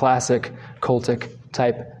 That's classic cultic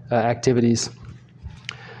type activities.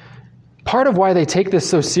 Part of why they take this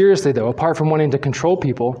so seriously, though, apart from wanting to control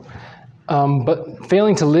people, but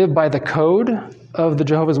failing to live by the code of the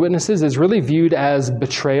Jehovah's Witnesses, is really viewed as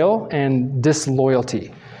betrayal and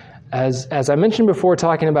disloyalty. As I mentioned before,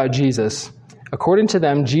 talking about Jesus, according to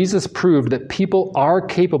them, Jesus proved that people are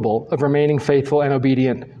capable of remaining faithful and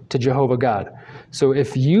obedient to Jehovah God. So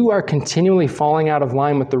if you are continually falling out of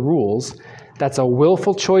line with the rules, that's a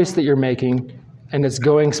willful choice that you're making, and it's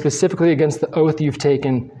going specifically against the oath you've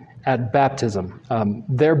taken at baptism.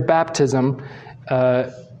 Their baptism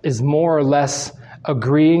is more or less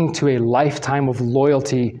agreeing to a lifetime of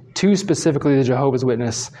loyalty to specifically the Jehovah's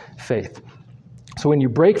Witness faith. So when you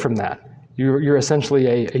break from that, you're essentially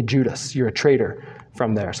a Judas. You're a traitor.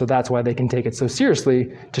 from there. So that's why they can take it so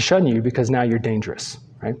seriously to shun you, because now you're dangerous,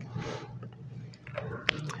 right?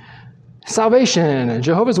 Salvation.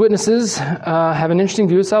 Jehovah's Witnesses have an interesting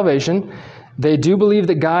view of salvation. They do believe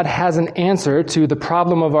that God has an answer to the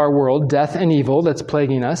problem of our world, death and evil, that's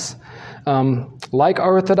plaguing us. Like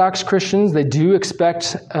Orthodox Christians, they do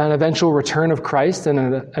expect an eventual return of Christ and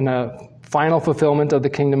a final fulfillment of the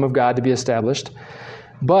kingdom of God to be established.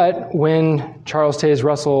 But when Charles Taze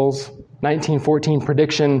Russell's 1914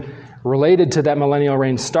 prediction related to that millennial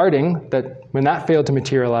reign starting, that when that failed to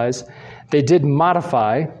materialize, they did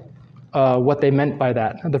modify what they meant by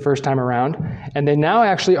that the first time around. And they now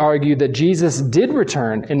actually argue that Jesus did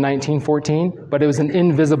return in 1914, but it was an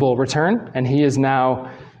invisible return, and he is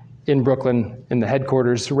now in Brooklyn in the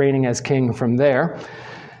headquarters, reigning as king from there.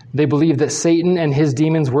 They believe that Satan and his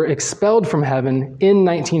demons were expelled from heaven in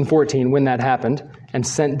 1914 when that happened and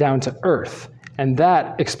sent down to earth. And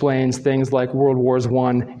that explains things like World Wars I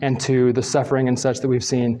and II, the suffering and such that we've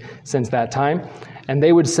seen since that time. And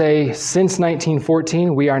they would say, since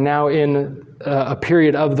 1914, we are now in a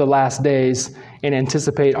period of the last days and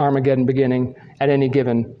anticipate Armageddon beginning at any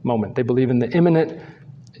given moment. They believe in the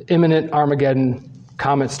imminent Armageddon,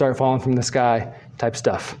 comets start falling from the sky type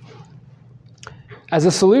stuff. As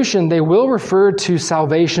a solution, they will refer to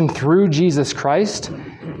salvation through Jesus Christ,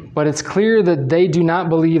 but it's clear that they do not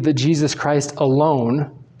believe that Jesus Christ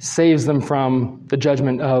alone saves them from the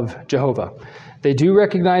judgment of Jehovah. They do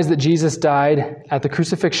recognize that Jesus died at the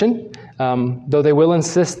crucifixion, though they will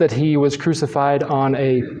insist that he was crucified on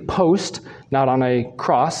a post, not on a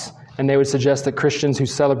cross, and they would suggest that Christians who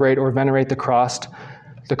celebrate or venerate the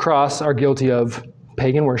cross are guilty of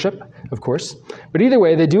pagan worship, of course. But either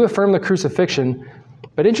way, they do affirm the crucifixion,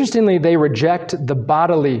 but interestingly, they reject the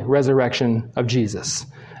bodily resurrection of Jesus.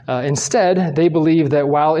 Instead, they believe that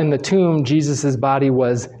while in the tomb, Jesus' body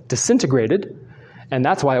was disintegrated, and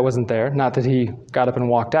that's why it wasn't there, not that he got up and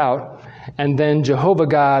walked out. And then Jehovah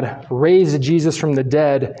God raised Jesus from the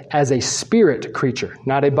dead as a spirit creature,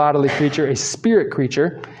 not a bodily creature, a spirit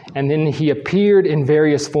creature. And then he appeared in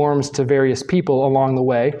various forms to various people along the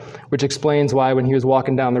way, which explains why when he was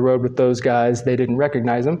walking down the road with those guys, they didn't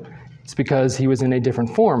recognize him. It's because he was in a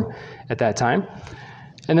different form at that time.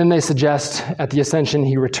 And then they suggest at the ascension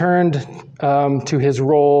he returned to his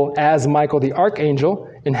role as Michael the archangel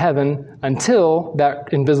in heaven until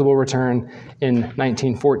that invisible return in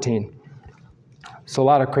 1914. So a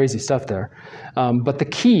lot of crazy stuff there. But the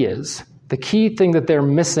key thing that they're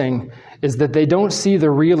missing is that they don't see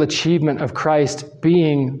the real achievement of Christ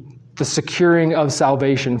being the securing of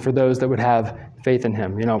salvation for those that would have faith in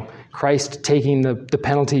him. You know, Christ taking the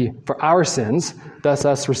penalty for our sins, thus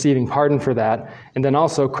us receiving pardon for that, and then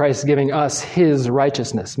also Christ giving us his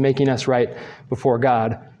righteousness, making us right before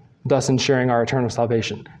God, thus ensuring our eternal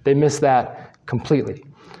salvation. They miss that completely.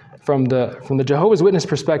 From the Jehovah's Witness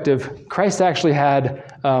perspective, Christ actually had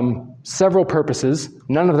several purposes.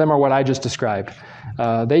 None of them are what I just described.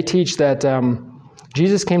 They teach that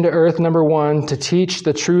Jesus came to earth, number one, to teach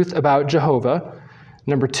the truth about Jehovah.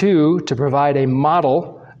 Number two, to provide a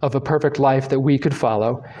model of a perfect life that we could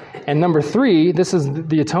follow. And number three, this is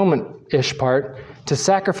the atonement-ish part, to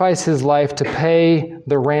sacrifice his life to pay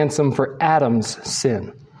the ransom for Adam's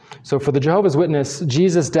sin. So for the Jehovah's Witness,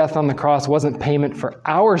 Jesus' death on the cross wasn't payment for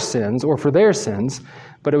our sins or for their sins,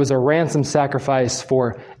 but it was a ransom sacrifice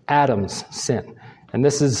for Adam's sin. And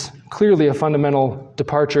this is clearly a fundamental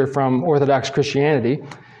departure from Orthodox Christianity,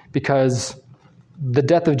 because the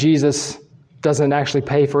death of Jesus doesn't actually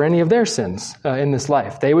pay for any of their sins in this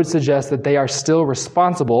life. They would suggest that they are still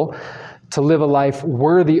responsible to live a life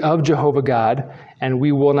worthy of Jehovah God, and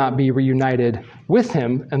we will not be reunited with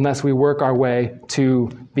him unless we work our way to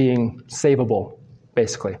being savable,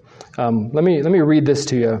 basically. Let me read this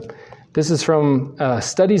to you. This is from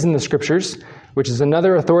Studies in the Scriptures, which is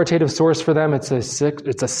another authoritative source for them. It's a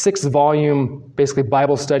 6-volume, basically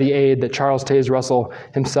Bible study aid that Charles Taze Russell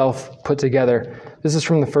himself put together. This is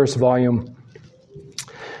from the first volume.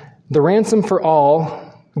 The ransom for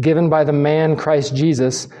all given by the man Christ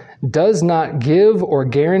Jesus does not give or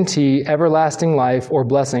guarantee everlasting life or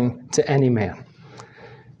blessing to any man.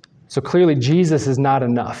 So clearly Jesus is not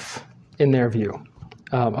enough in their view.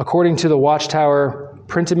 According to the Watchtower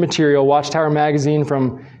printed material, Watchtower magazine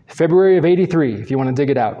from February of '83, if you want to dig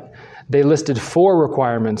it out, they listed 4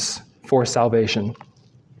 requirements for salvation.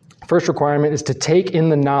 First requirement is to take in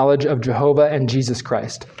the knowledge of Jehovah and Jesus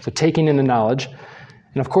Christ. So taking in the knowledge.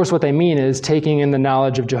 And of course what they mean is taking in the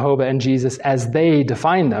knowledge of Jehovah and Jesus as they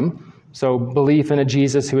define them. So belief in a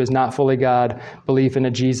Jesus who is not fully God, belief in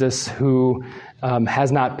a Jesus who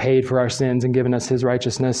has not paid for our sins and given us his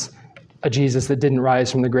righteousness, a Jesus that didn't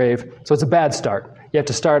rise from the grave. So it's a bad start. You have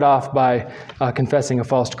to start off by confessing a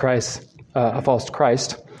false Christ.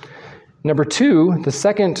 Number 2, the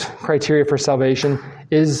second criteria for salvation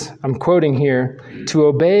is, I'm quoting here, to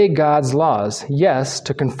obey God's laws. Yes,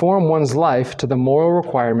 to conform one's life to the moral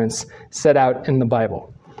requirements set out in the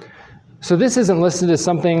Bible. So this isn't listed as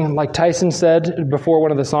something like Tyson said before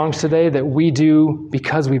one of the songs today that we do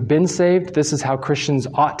because we've been saved. This is how Christians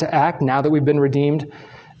ought to act now that we've been redeemed.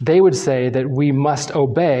 They would say that we must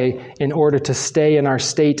obey in order to stay in our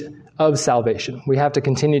state of salvation. We have to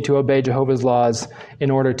continue to obey Jehovah's laws in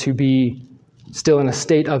order to be still in a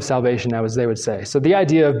state of salvation, as they would say. So the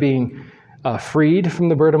idea of being freed from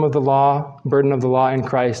the burden of the law in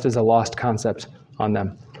Christ is a lost concept on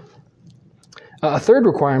them. A third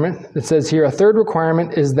requirement, it says here, a third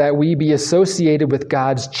requirement is that we be associated with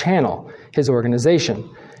God's channel, his organization.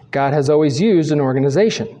 God has always used an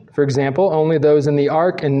organization. For example, only those in the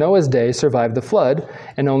ark in Noah's day survived the flood,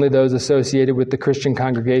 and only those associated with the Christian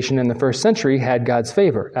congregation in the first century had God's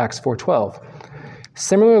favor, Acts 4:12.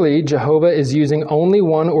 Similarly, Jehovah is using only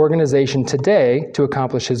one organization today to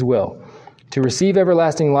accomplish his will. To receive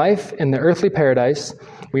everlasting life in the earthly paradise,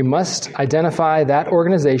 we must identify that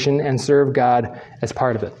organization and serve God as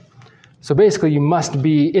part of it. So basically, you must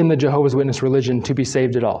be in the Jehovah's Witness religion to be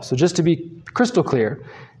saved at all. So just to be crystal clear,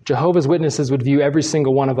 Jehovah's Witnesses would view every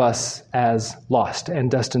single one of us as lost and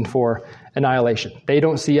destined for annihilation. They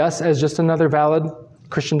don't see us as just another valid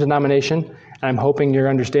Christian denomination, and I'm hoping you're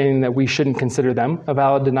understanding that we shouldn't consider them a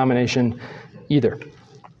valid denomination either.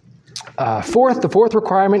 The fourth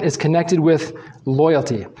requirement is connected with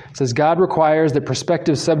loyalty. It says God requires that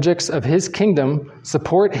prospective subjects of his kingdom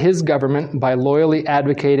support his government by loyally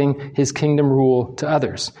advocating his kingdom rule to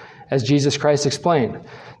others. As Jesus Christ explained,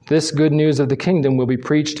 this good news of the kingdom will be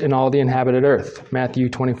preached in all the inhabited earth. Matthew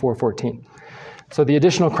 24:14. So the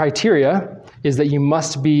additional criteria is that you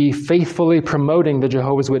must be faithfully promoting the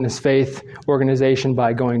Jehovah's Witness faith organization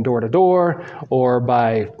by going door to door or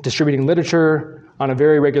by distributing literature on a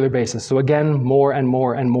very regular basis. So again, more and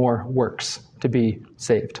more and more works to be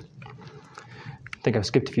saved. I think I've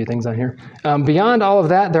skipped a few things on here. Beyond all of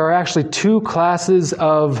that, there are actually 2 classes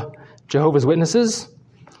of Jehovah's Witnesses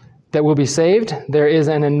that will be saved. There is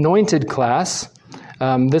an anointed class.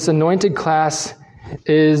 This anointed class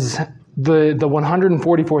is the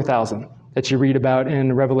 144,000 that you read about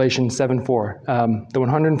in Revelation 7:4. The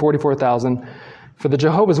 144,000. For the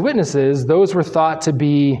Jehovah's Witnesses, those were thought to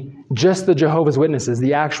be just the Jehovah's Witnesses,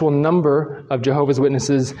 the actual number of Jehovah's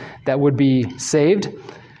Witnesses that would be saved,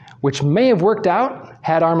 which may have worked out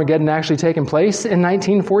had Armageddon actually taken place in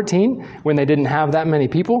 1914 when they didn't have that many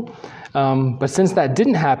people. But since that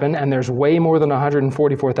didn't happen, and there's way more than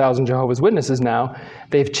 144,000 Jehovah's Witnesses now,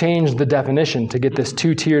 they've changed the definition to get this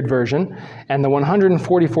 2-tiered version. And the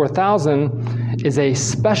 144,000 is a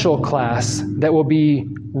special class that will be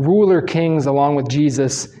ruler kings along with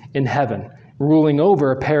Jesus in heaven, ruling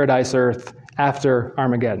over paradise earth after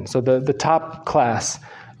Armageddon. So the top class,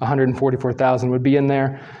 144,000, would be in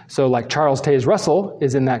there. So like Charles Taze Russell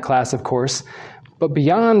is in that class, of course. But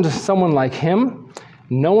beyond someone like him,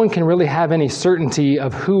 no one can really have any certainty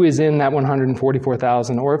of who is in that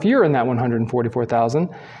 144,000, or if you're in that 144,000,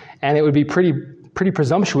 and it would be pretty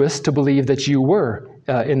presumptuous to believe that you were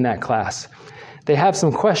in that class. They have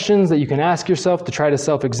some questions that you can ask yourself to try to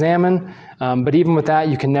self-examine, but even with that,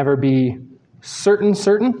 you can never be certain.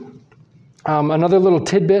 Another little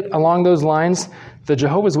tidbit along those lines, the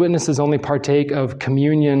Jehovah's Witnesses only partake of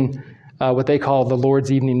communion, what they call the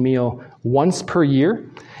Lord's evening meal, once per year,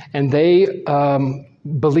 and they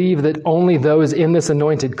believe that only those in this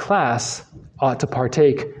anointed class ought to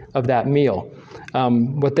partake of that meal.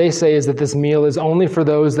 What they say is that this meal is only for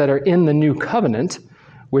those that are in the new covenant,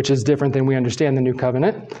 which is different than we understand the new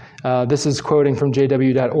covenant. This is quoting from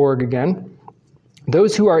jw.org again.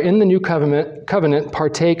 Those who are in the new covenant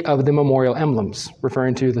partake of the memorial emblems,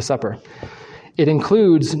 referring to the supper. It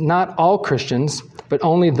includes not all Christians, but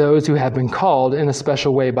only those who have been called in a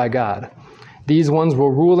special way by God. These ones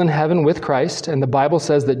will rule in heaven with Christ, and the Bible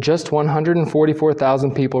says that just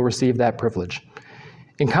 144,000 people receive that privilege.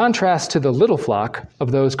 In contrast to the little flock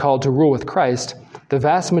of those called to rule with Christ, the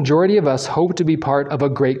vast majority of us hope to be part of a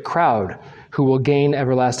great crowd who will gain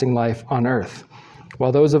everlasting life on earth.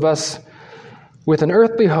 While those of us with an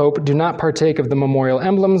earthly hope do not partake of the memorial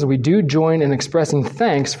emblems, we do join in expressing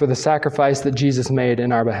thanks for the sacrifice that Jesus made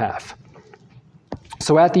in our behalf.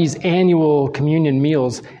 So at these annual communion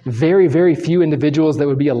meals, very, very few individuals that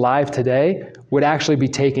would be alive today would actually be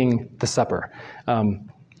taking the supper.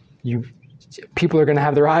 People are going to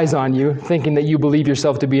have their eyes on you, thinking that you believe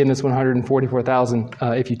yourself to be in this 144,000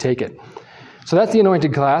 if you take it. So that's the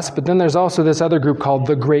anointed class, but then there's also this other group called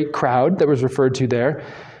the Great Crowd that was referred to there.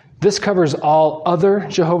 This covers all other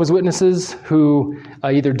Jehovah's Witnesses who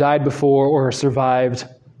either died before or survived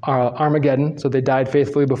Armageddon, so they died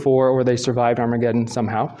faithfully before or they survived Armageddon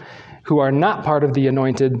somehow, who are not part of the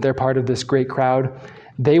anointed, they're part of this great crowd.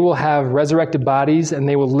 They will have resurrected bodies and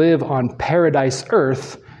they will live on paradise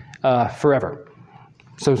earth forever.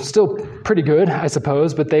 So still pretty good, I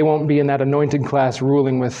suppose, but they won't be in that anointed class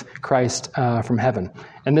ruling with Christ from heaven.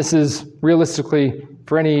 And this is realistically,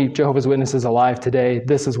 for any Jehovah's Witnesses alive today,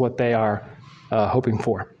 this is what they are hoping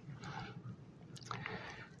for.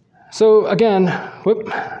 So again,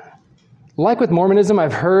 like with Mormonism,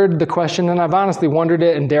 I've heard the question, and I've honestly wondered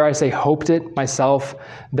it, and dare I say hoped it myself,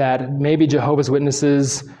 that maybe Jehovah's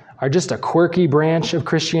Witnesses are just a quirky branch of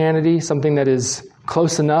Christianity, something that is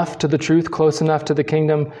close enough to the truth, close enough to the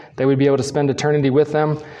kingdom, they would be able to spend eternity with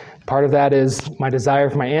them. Part of that is my desire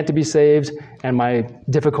for my aunt to be saved and my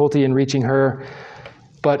difficulty in reaching her.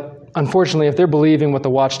 But unfortunately, if they're believing what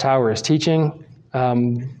the Watchtower is teaching,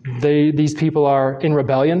 these people are in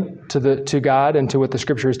rebellion to God and to what the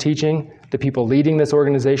Scripture is teaching. The people leading this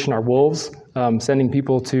organization are wolves, sending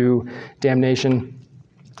people to damnation.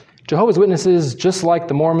 Jehovah's Witnesses, just like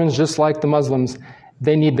the Mormons, just like the Muslims,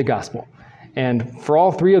 they need the gospel. And for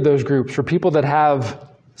all three of those groups, for people that have,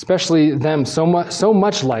 especially them, so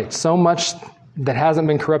much light, so much that hasn't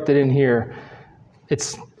been corrupted in here,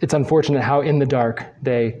 it's unfortunate how in the dark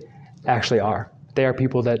they actually are. They are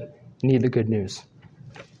people that need the good news.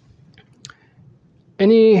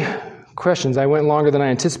 Any questions? I went longer than I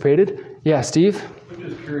anticipated. Yeah, Steve? I'm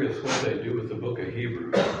just curious what they do with the book of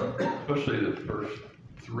Hebrews, especially the first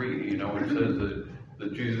 3, where it says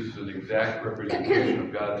that Jesus is an exact representation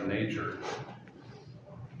of God's nature.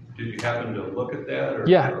 Did you happen to look at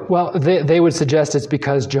that? Well, they would suggest it's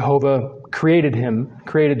because Jehovah created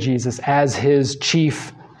Jesus as his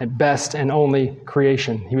chief and best and only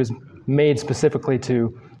creation. He was made specifically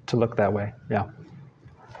to look that way. Yeah.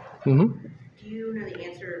 Mm-hmm. Do you know the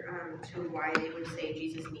answer to why they would say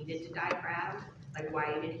Jesus needed to die for Adam? Like,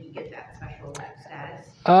 why did he get that special status?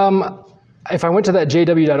 If I went to that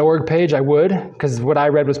jw.org page, I would, because what I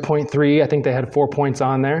read was point 3. I think they had 4 points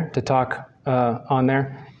on there to talk on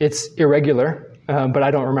there. It's irregular, but I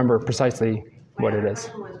don't remember precisely what it is.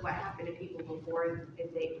 My question was what happened to people before,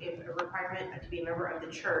 if a requirement to be a member of the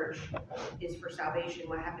church is for salvation,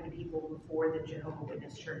 what happened to people before the Jehovah's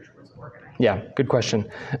Witness Church was organized? Yeah, good question.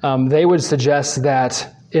 They would suggest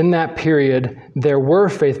that in that period, there were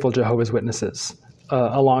faithful Jehovah's Witnesses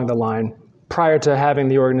along the line. Prior to having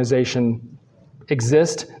the organization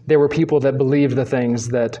exist, there were people that believed the things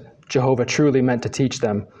that Jehovah truly meant to teach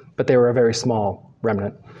them, but they were a very small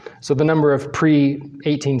remnant. So the number of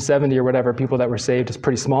pre-1870 or whatever people that were saved is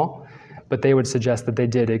pretty small, but they would suggest that they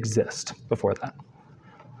did exist before that.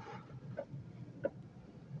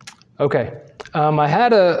 Okay, I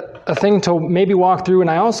had a thing to maybe walk through, and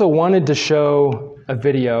I also wanted to show a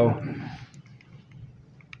video.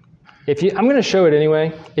 I'm going to show it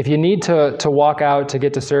anyway. If you need to walk out to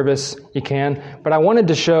get to service, you can. But I wanted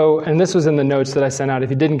to show, and this was in the notes that I sent out. If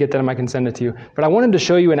you didn't get them, I can send it to you. But I wanted to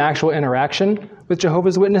show you an actual interaction with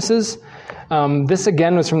Jehovah's Witnesses. This,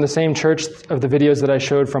 again, was from the same church of the videos that I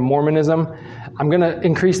showed from Mormonism. I'm going to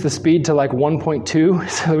increase the speed to like 1.2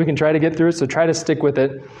 so that we can try to get through it. So try to stick with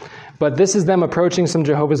it. But this is them approaching some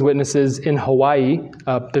Jehovah's Witnesses in Hawaii.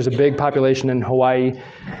 There's a big population in Hawaii.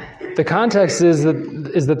 The context is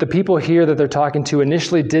that the people here that they're talking to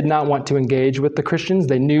initially did not want to engage with the Christians.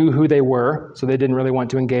 They knew who they were, so they didn't really want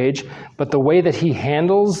to engage. But the way that he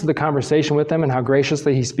handles the conversation with them and how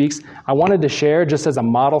graciously he speaks, I wanted to share just as a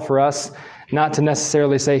model for us, not to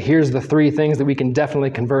necessarily say, here's the 3 things that we can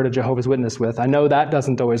definitely convert a Jehovah's Witness with. I know that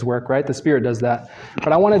doesn't always work, right? The Spirit does that.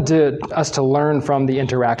 But I wanted us to learn from the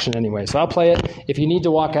interaction anyway. So I'll play it. If you need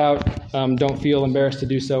to walk out, don't feel embarrassed to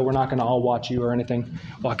do so. We're not going to all watch you or anything.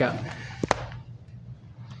 Walk out.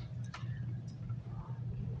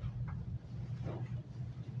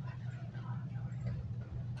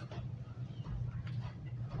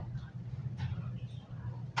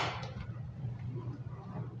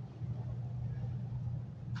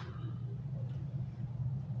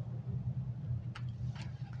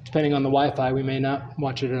 Depending on the Wi-Fi, we may not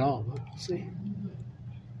watch it at all, but we'll see.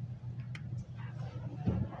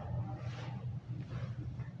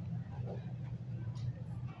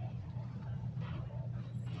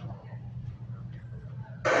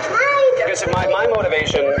 because my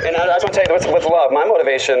motivation, and I just want to tell you with love, my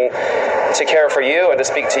motivation to care for you and to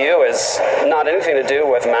speak to you is not anything to do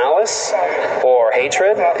with malice or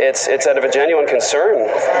hatred. It's out of a genuine concern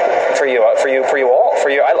for you all.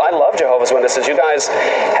 I love Jehovah's Witnesses. You guys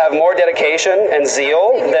have more dedication and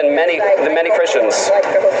zeal than many Christians.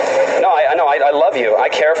 No, I love you. I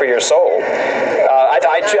care for your soul.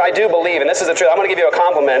 I do believe, and this is the truth, I'm going to give you a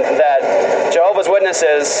compliment, that Jehovah's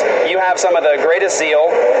Witnesses, you have some of the greatest zeal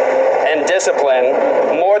and discipline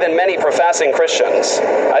more than many professing Christians.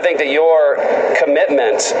 I think that your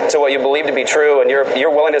commitment to what you believe to be true and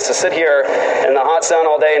your willingness to sit here in the hot sun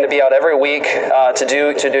all day and to be out every week to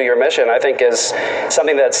do your mission, I think is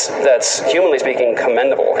something that's humanly speaking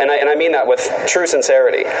commendable. And I mean that with true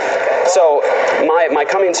sincerity. So my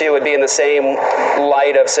coming to you would be in the same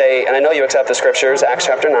light of, say, and I know you accept the scriptures, Acts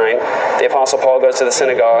chapter 9, the Apostle Paul goes to the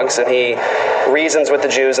synagogues and he reasons with the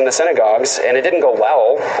Jews in the synagogues, and it didn't go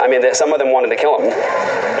well. I mean, some of them wanted to kill him,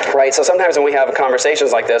 right? So sometimes when we have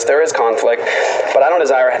conversations like this, there is conflict, but I don't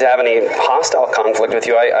desire to have any hostile conflict with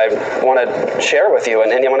you. I want to share with you,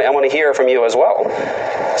 and I want to hear from you as well.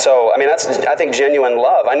 So, I mean, that's, I think, genuine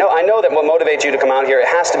love. I know that what motivates you to come out here, it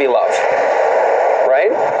has to be love,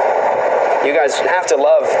 right? You guys have to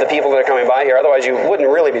love the people that are coming by here, otherwise you wouldn't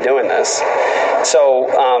really be doing this. So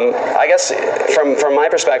I guess from my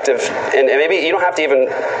perspective, and maybe you don't have to even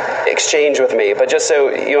exchange with me, but just so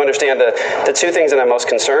you understand, the two things that I'm most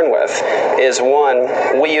concerned with is,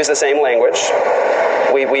 one, we use the same language.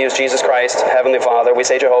 We use Jesus Christ, Heavenly Father. We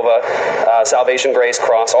say Jehovah, salvation, grace,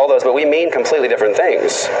 cross, all those, but we mean completely different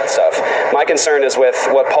things. My concern is with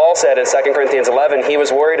what Paul said in 2 Corinthians 11. He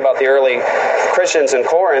was worried about the early Christians in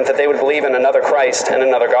Corinth, that they would believe in another Christ and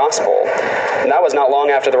another gospel. And that was not long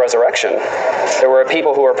after the resurrection. There were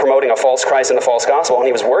people who were promoting a false Christ and a false gospel, and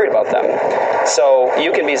he was worried about them. So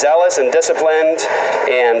you can be zealous and disciplined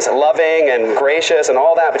and loving and gracious and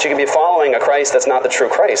all that, but you can be following a Christ that's not the true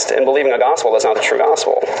Christ and believing a gospel that's not the true gospel.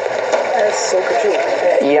 That's so true.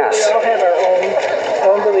 Yes. We all have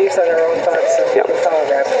our own beliefs and our own thoughts, and we can follow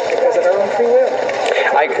that because of our own free will.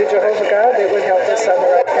 The Jehovah God, they would help us on the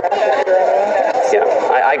right path if we're on our own path. Yeah,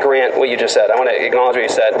 I grant what you just said. I want to acknowledge what you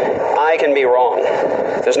said. I can be wrong.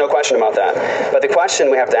 There's no question about that. But the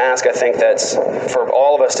question we have to ask, I think, that's for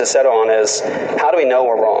all of us to settle on is, how do we know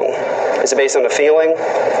we're wrong? Is it based on a feeling?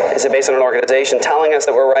 Is it based on an organization telling us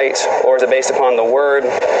that we're right? Or is it based upon the word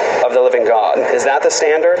of the living God? Is that the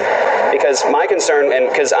standard? Because my concern, and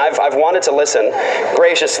because I've wanted to listen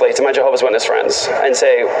graciously to my Jehovah's Witness friends and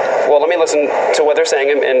say, well, let me listen to what they're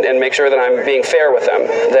saying and make sure that I'm being fair with them.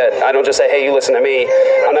 That I don't just say, hey, you listen to me.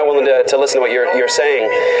 I'm not willing to listen to what you're saying.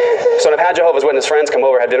 So when I've had Jehovah's Witness friends come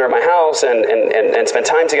over, have dinner at my house, and spend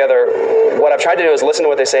time together, what I've tried to do is listen to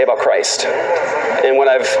what they say about Christ. And what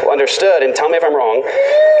I've understood, and tell me if I'm wrong,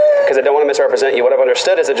 because I don't want to misrepresent you, what I've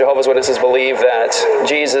understood is that Jehovah's Witnesses believe that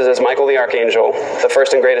Jesus is Michael the Archangel, the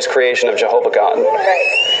first and greatest creation of Jehovah God.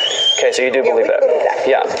 Okay, so you do believe that.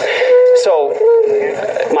 Yeah. So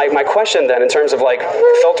my question then, in terms of like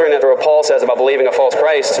filtering that through what Paul says about believing a false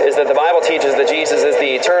Christ, is that the Bible teaches that Jesus is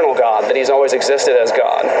the eternal God, that he's always existed as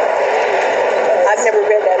God. I've never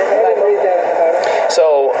read that in the Bible.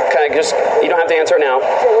 So, can I just, you don't have to answer it now.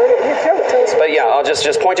 But yeah, I'll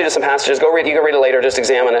just point you to some passages. You can read it later, just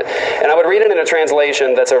examine it. And I would read it in a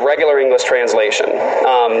translation that's a regular English translation.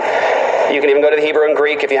 You can even go to the Hebrew and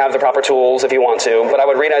Greek if you have the proper tools, if you want to. But I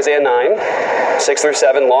would read Isaiah 9, 6 through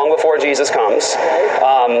 7, long before Jesus comes.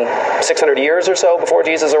 600 years or so before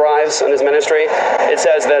Jesus arrives in his ministry. It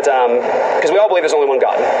says that, because we all believe there's only one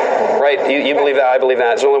God, right? You believe that, I believe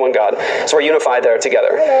that. There's only one God. So we're unified there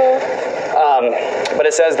together. But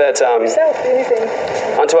it says that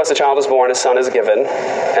unto us a child is born, a son is given,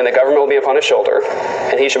 and the government will be upon his shoulder,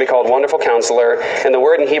 and he shall be called Wonderful Counselor. And the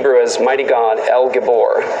word in Hebrew is Mighty God, El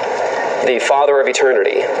Gibor, the Father of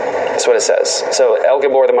Eternity. That's what it says. So El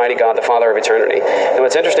Gibor, the Mighty God, the Father of Eternity. And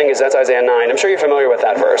what's interesting is that's Isaiah 9. I'm sure you're familiar with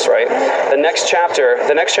that verse, right? The next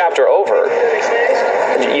chapter over,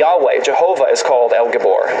 Yahweh, Jehovah, is called El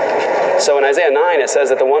Gibor. So in Isaiah 9, it says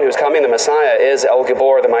that the one who's coming, the Messiah, is El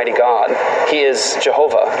Gibor, the Mighty God. He is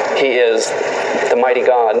Jehovah. He is the Mighty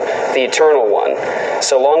God, the Eternal One.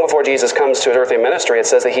 So long before Jesus comes to his earthly ministry, it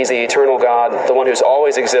says that he's the eternal God, the one who's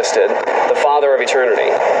always existed, the Father of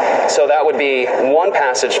eternity. So that would be one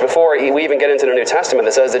passage before we even get into the New Testament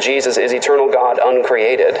that says that Jesus is eternal God,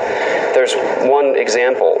 uncreated. There's one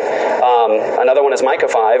example. Another one is Micah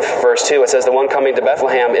 5, verse 2. It says the one coming to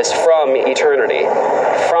Bethlehem is from eternity.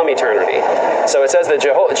 From eternity. So it says that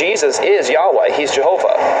Jesus is Yahweh. He's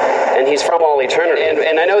Jehovah. And he's from all eternity.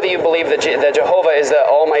 And I know that you believe that Jehovah is the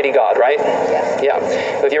Almighty God, right? Yeah.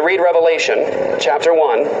 If you read Revelation chapter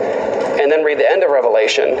 1 and then read the end of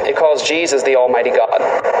Revelation, it calls Jesus the Almighty God.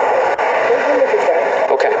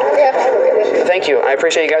 Okay. Thank you. I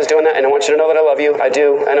appreciate you guys doing that, and I want you to know that I love you. I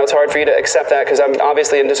do. I know it's hard for you to accept that because I'm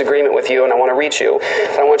obviously in disagreement with you, and I want to reach you.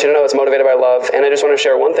 But I want you to know it's motivated by love, and I just want to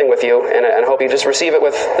share one thing with you, and I hope you just receive it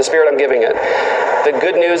with the spirit I'm giving it. The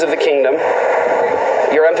good news of the kingdom,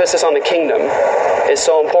 your emphasis on the kingdom, is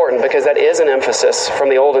so important because that is an emphasis from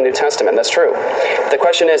the Old and New Testament. That's true. The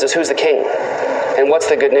question is who's the king? And what's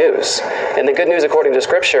the good news? And the good news, according to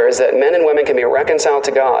Scripture, is that men and women can be reconciled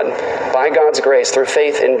to God by God's grace through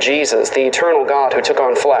faith in Jesus, the eternal God who took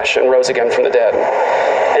on flesh and rose again from the dead.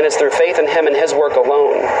 And it's through faith in Him and His work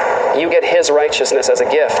alone. You get His righteousness as a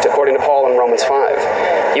gift, according to Paul in Romans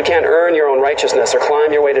 5. You can't earn your own righteousness or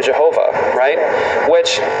climb your way to Jehovah, right?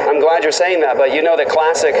 Which, I'm glad you're saying that, but you know that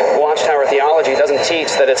classic Watchtower theology doesn't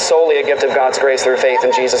teach that it's solely a gift of God's grace through faith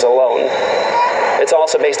in Jesus alone. It's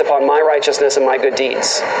also based upon my righteousness and my good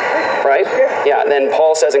deeds, right? Yeah, then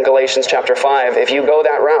Paul says in Galatians chapter 5, if you go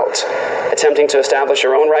that route, attempting to establish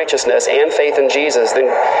your own righteousness and faith in Jesus, then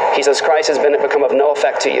he says Christ has become of no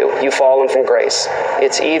effect to you. You've fallen from grace.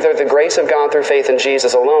 It's either the grace of God through faith in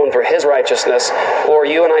Jesus alone for His righteousness, or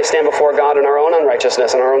you and I stand before God in our own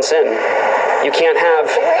unrighteousness and our own sin. You can't have...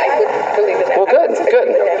 I would believe in that. Well, good.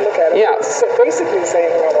 Yeah. So basically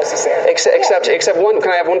saying we're almost the same. Except one,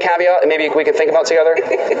 can I have one caveat, and maybe we can think about together?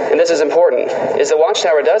 And this is important, is the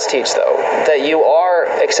Watchtower does teach, though, that you are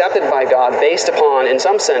accepted by God based upon, in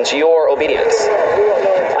some sense, your obedience.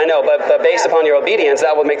 I know, but based upon your obedience,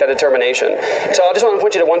 that would make that determination. So I just want to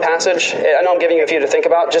point you to one passage. I know I'm giving you a few to think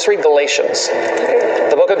about. Just read Galatians.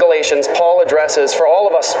 The book of Galatians, Paul addresses, for all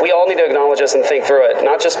of us, we all need to acknowledge this and think through it.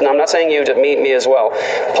 I'm not saying you to meet me as well.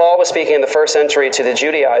 Paul was speaking in the first century to the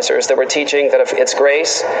Judaizers that were teaching that if it's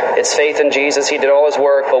grace, it's faith in Jesus, He did all His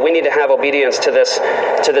work, but we need to have obedience to this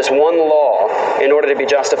one law in order to be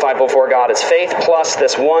justified before God. It's faith plus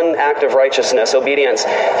this one act of righteousness, obedience.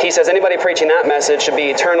 He says anybody preaching that message should be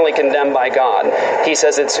eternally condemned by God. He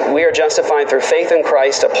says we are justified through faith in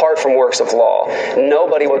Christ apart from works of law.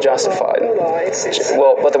 Nobody will justify.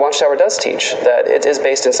 Well, but the Watchtower does teach that it is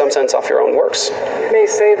based in some sense off your own works. It may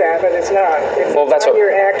say that, but it's not. It's on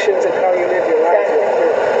your actions and how you live your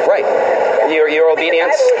life. Right. Your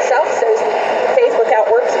obedience. The Bible itself says faith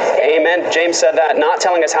without works is dead. Amen. James said that, not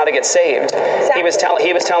telling us how to get saved. Exactly.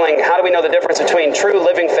 He was telling how do we know the difference between true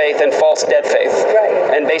living faith and false dead faith,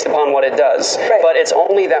 right, and based upon what it does. Right. But it's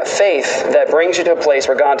only that faith that brings you to a place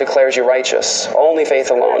where God declares you righteous. Only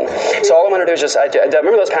faith alone. So all I want to do is just I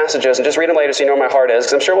remember those passages and just read them later so you know where my heart is,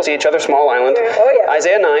 because I'm sure we'll see each other small island. Oh yeah.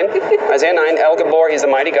 Isaiah 9, El Gabor, He's the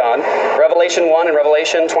mighty God. Revelation 1 and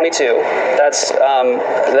Revelation 22, that's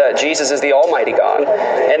that Jesus is the Almighty God.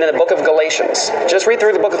 And then the book of Galatians. Just read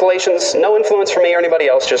through the book of Galatians. No influence from me or anybody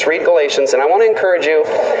else. Just read Galatians. And I want to encourage you,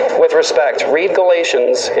 with respect, read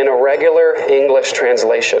Galatians in a regular English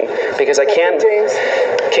translation. Because I can't...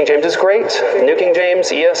 King James is great. New King James,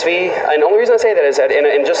 ESV. And the only reason I say that is that,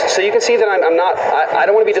 and just so you can see that I'm not... I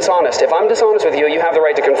don't want to be dishonest. If I'm dishonest with you, you have the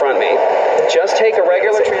right to confront me. Just take a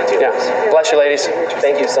regular translation. Yeah. Bless you, ladies.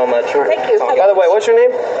 Thank you so much. Thank you. By the way, what's your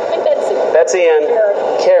name? I'm Betsy. Betsy and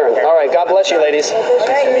Karen. All right. God bless you, ladies.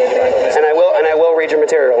 And I will read your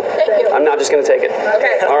material. Thank you. I'm not just going to take it.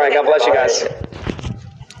 Okay. All right. God bless you guys.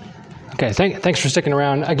 Okay, thanks for sticking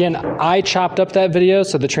around. Again, I chopped up that video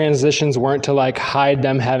so the transitions weren't to like hide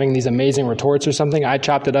them having these amazing retorts or something. I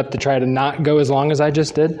chopped it up to try to not go as long as I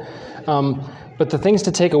just did. But the things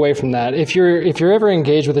to take away from that, if you're ever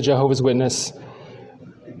engaged with a Jehovah's Witness,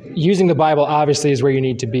 using the Bible obviously is where you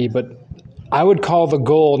need to be, but I would call the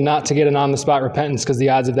goal not to get an on-the-spot repentance because the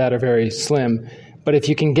odds of that are very slim. But if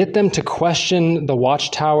you can get them to question the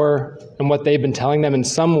Watchtower and what they've been telling them in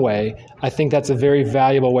some way, I think that's a very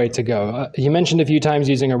valuable way to go. You mentioned a few times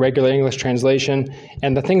using a regular English translation,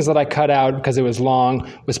 and the things that I cut out because it was long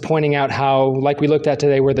was pointing out how, like we looked at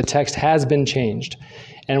today, where the text has been changed.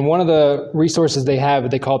 And one of the resources they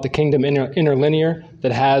have, they call it the Kingdom Interlinear,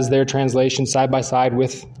 that has their translation side by side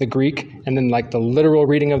with the Greek, and then like the literal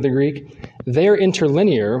reading of the Greek. Their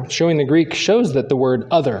interlinear, showing the Greek, shows that the word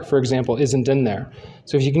other, for example, isn't in there.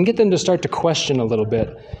 So if you can get them to start to question a little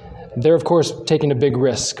bit, they're, of course, taking a big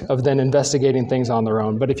risk of then investigating things on their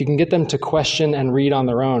own. But if you can get them to question and read on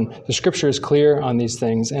their own, the Scripture is clear on these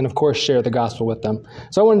things, and, of course, share the gospel with them.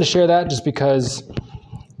 So I wanted to share that just because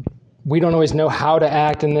we don't always know how to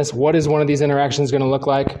act in this. What is one of these interactions going to look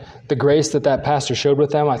like? The grace that pastor showed with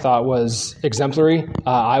them, I thought, was exemplary.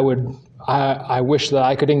 I wish that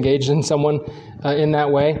I could engage in someone in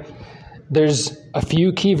that way. There's a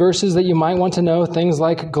few key verses that you might want to know, things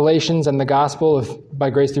like Galatians and the gospel of by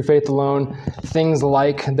grace through faith alone, things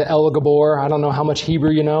like the El Gabor. I don't know how much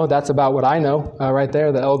Hebrew you know. That's about what I know right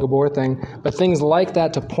there, the El Gabor thing. But things like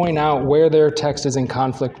that to point out where their text is in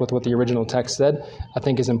conflict with what the original text said, I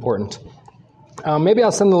think is important. Maybe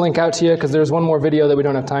I'll send the link out to you because there's one more video that we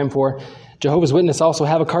don't have time for. Jehovah's Witnesses also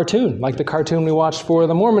have a cartoon, like the cartoon we watched for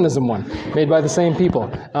the Mormonism one, made by the same people.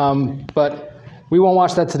 But we won't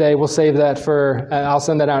watch that today. We'll save that for. I'll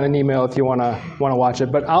send that out in an email if you want to watch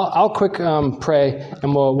it. But I'll quick pray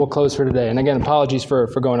and we'll close for today. And again, apologies for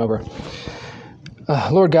going over.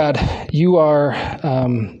 Lord God, you are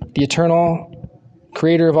the eternal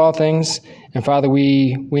creator of all things, and Father,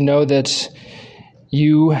 we know that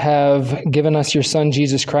you have given us your Son,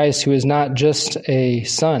 Jesus Christ, who is not just a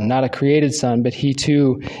son, not a created son, but he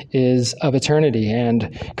too is of eternity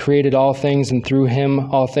and created all things, and through him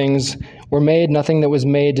all things were made. Nothing that was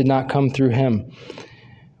made did not come through him.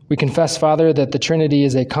 We confess, Father, that the Trinity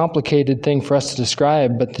is a complicated thing for us to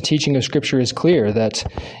describe, but the teaching of Scripture is clear that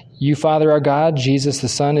you, Father, are God, Jesus the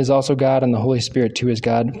Son is also God, and the Holy Spirit too is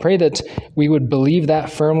God. Pray that we would believe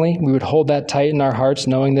that firmly, we would hold that tight in our hearts,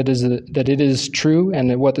 knowing that it is true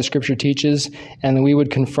and that what the Scripture teaches, and that we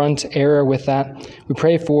would confront error with that. We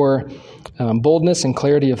pray for boldness and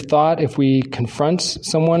clarity of thought if we confront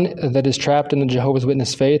someone that is trapped in the Jehovah's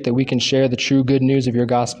Witness faith, that we can share the true good news of your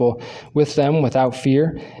gospel with them without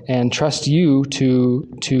fear and trust you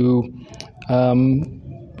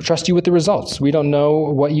trust you with the results. We don't know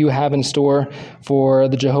what you have in store for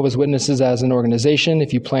the Jehovah's Witnesses as an organization,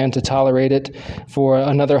 if you plan to tolerate it for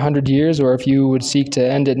another 100 years, or if you would seek to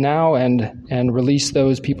end it now and release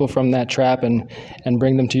those people from that trap and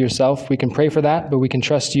bring them to yourself. We can pray for that, but we can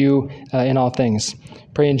trust you in all things.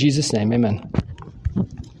 Pray in Jesus' name. Amen.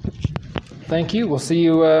 Thank you. We'll see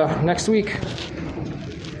you next week.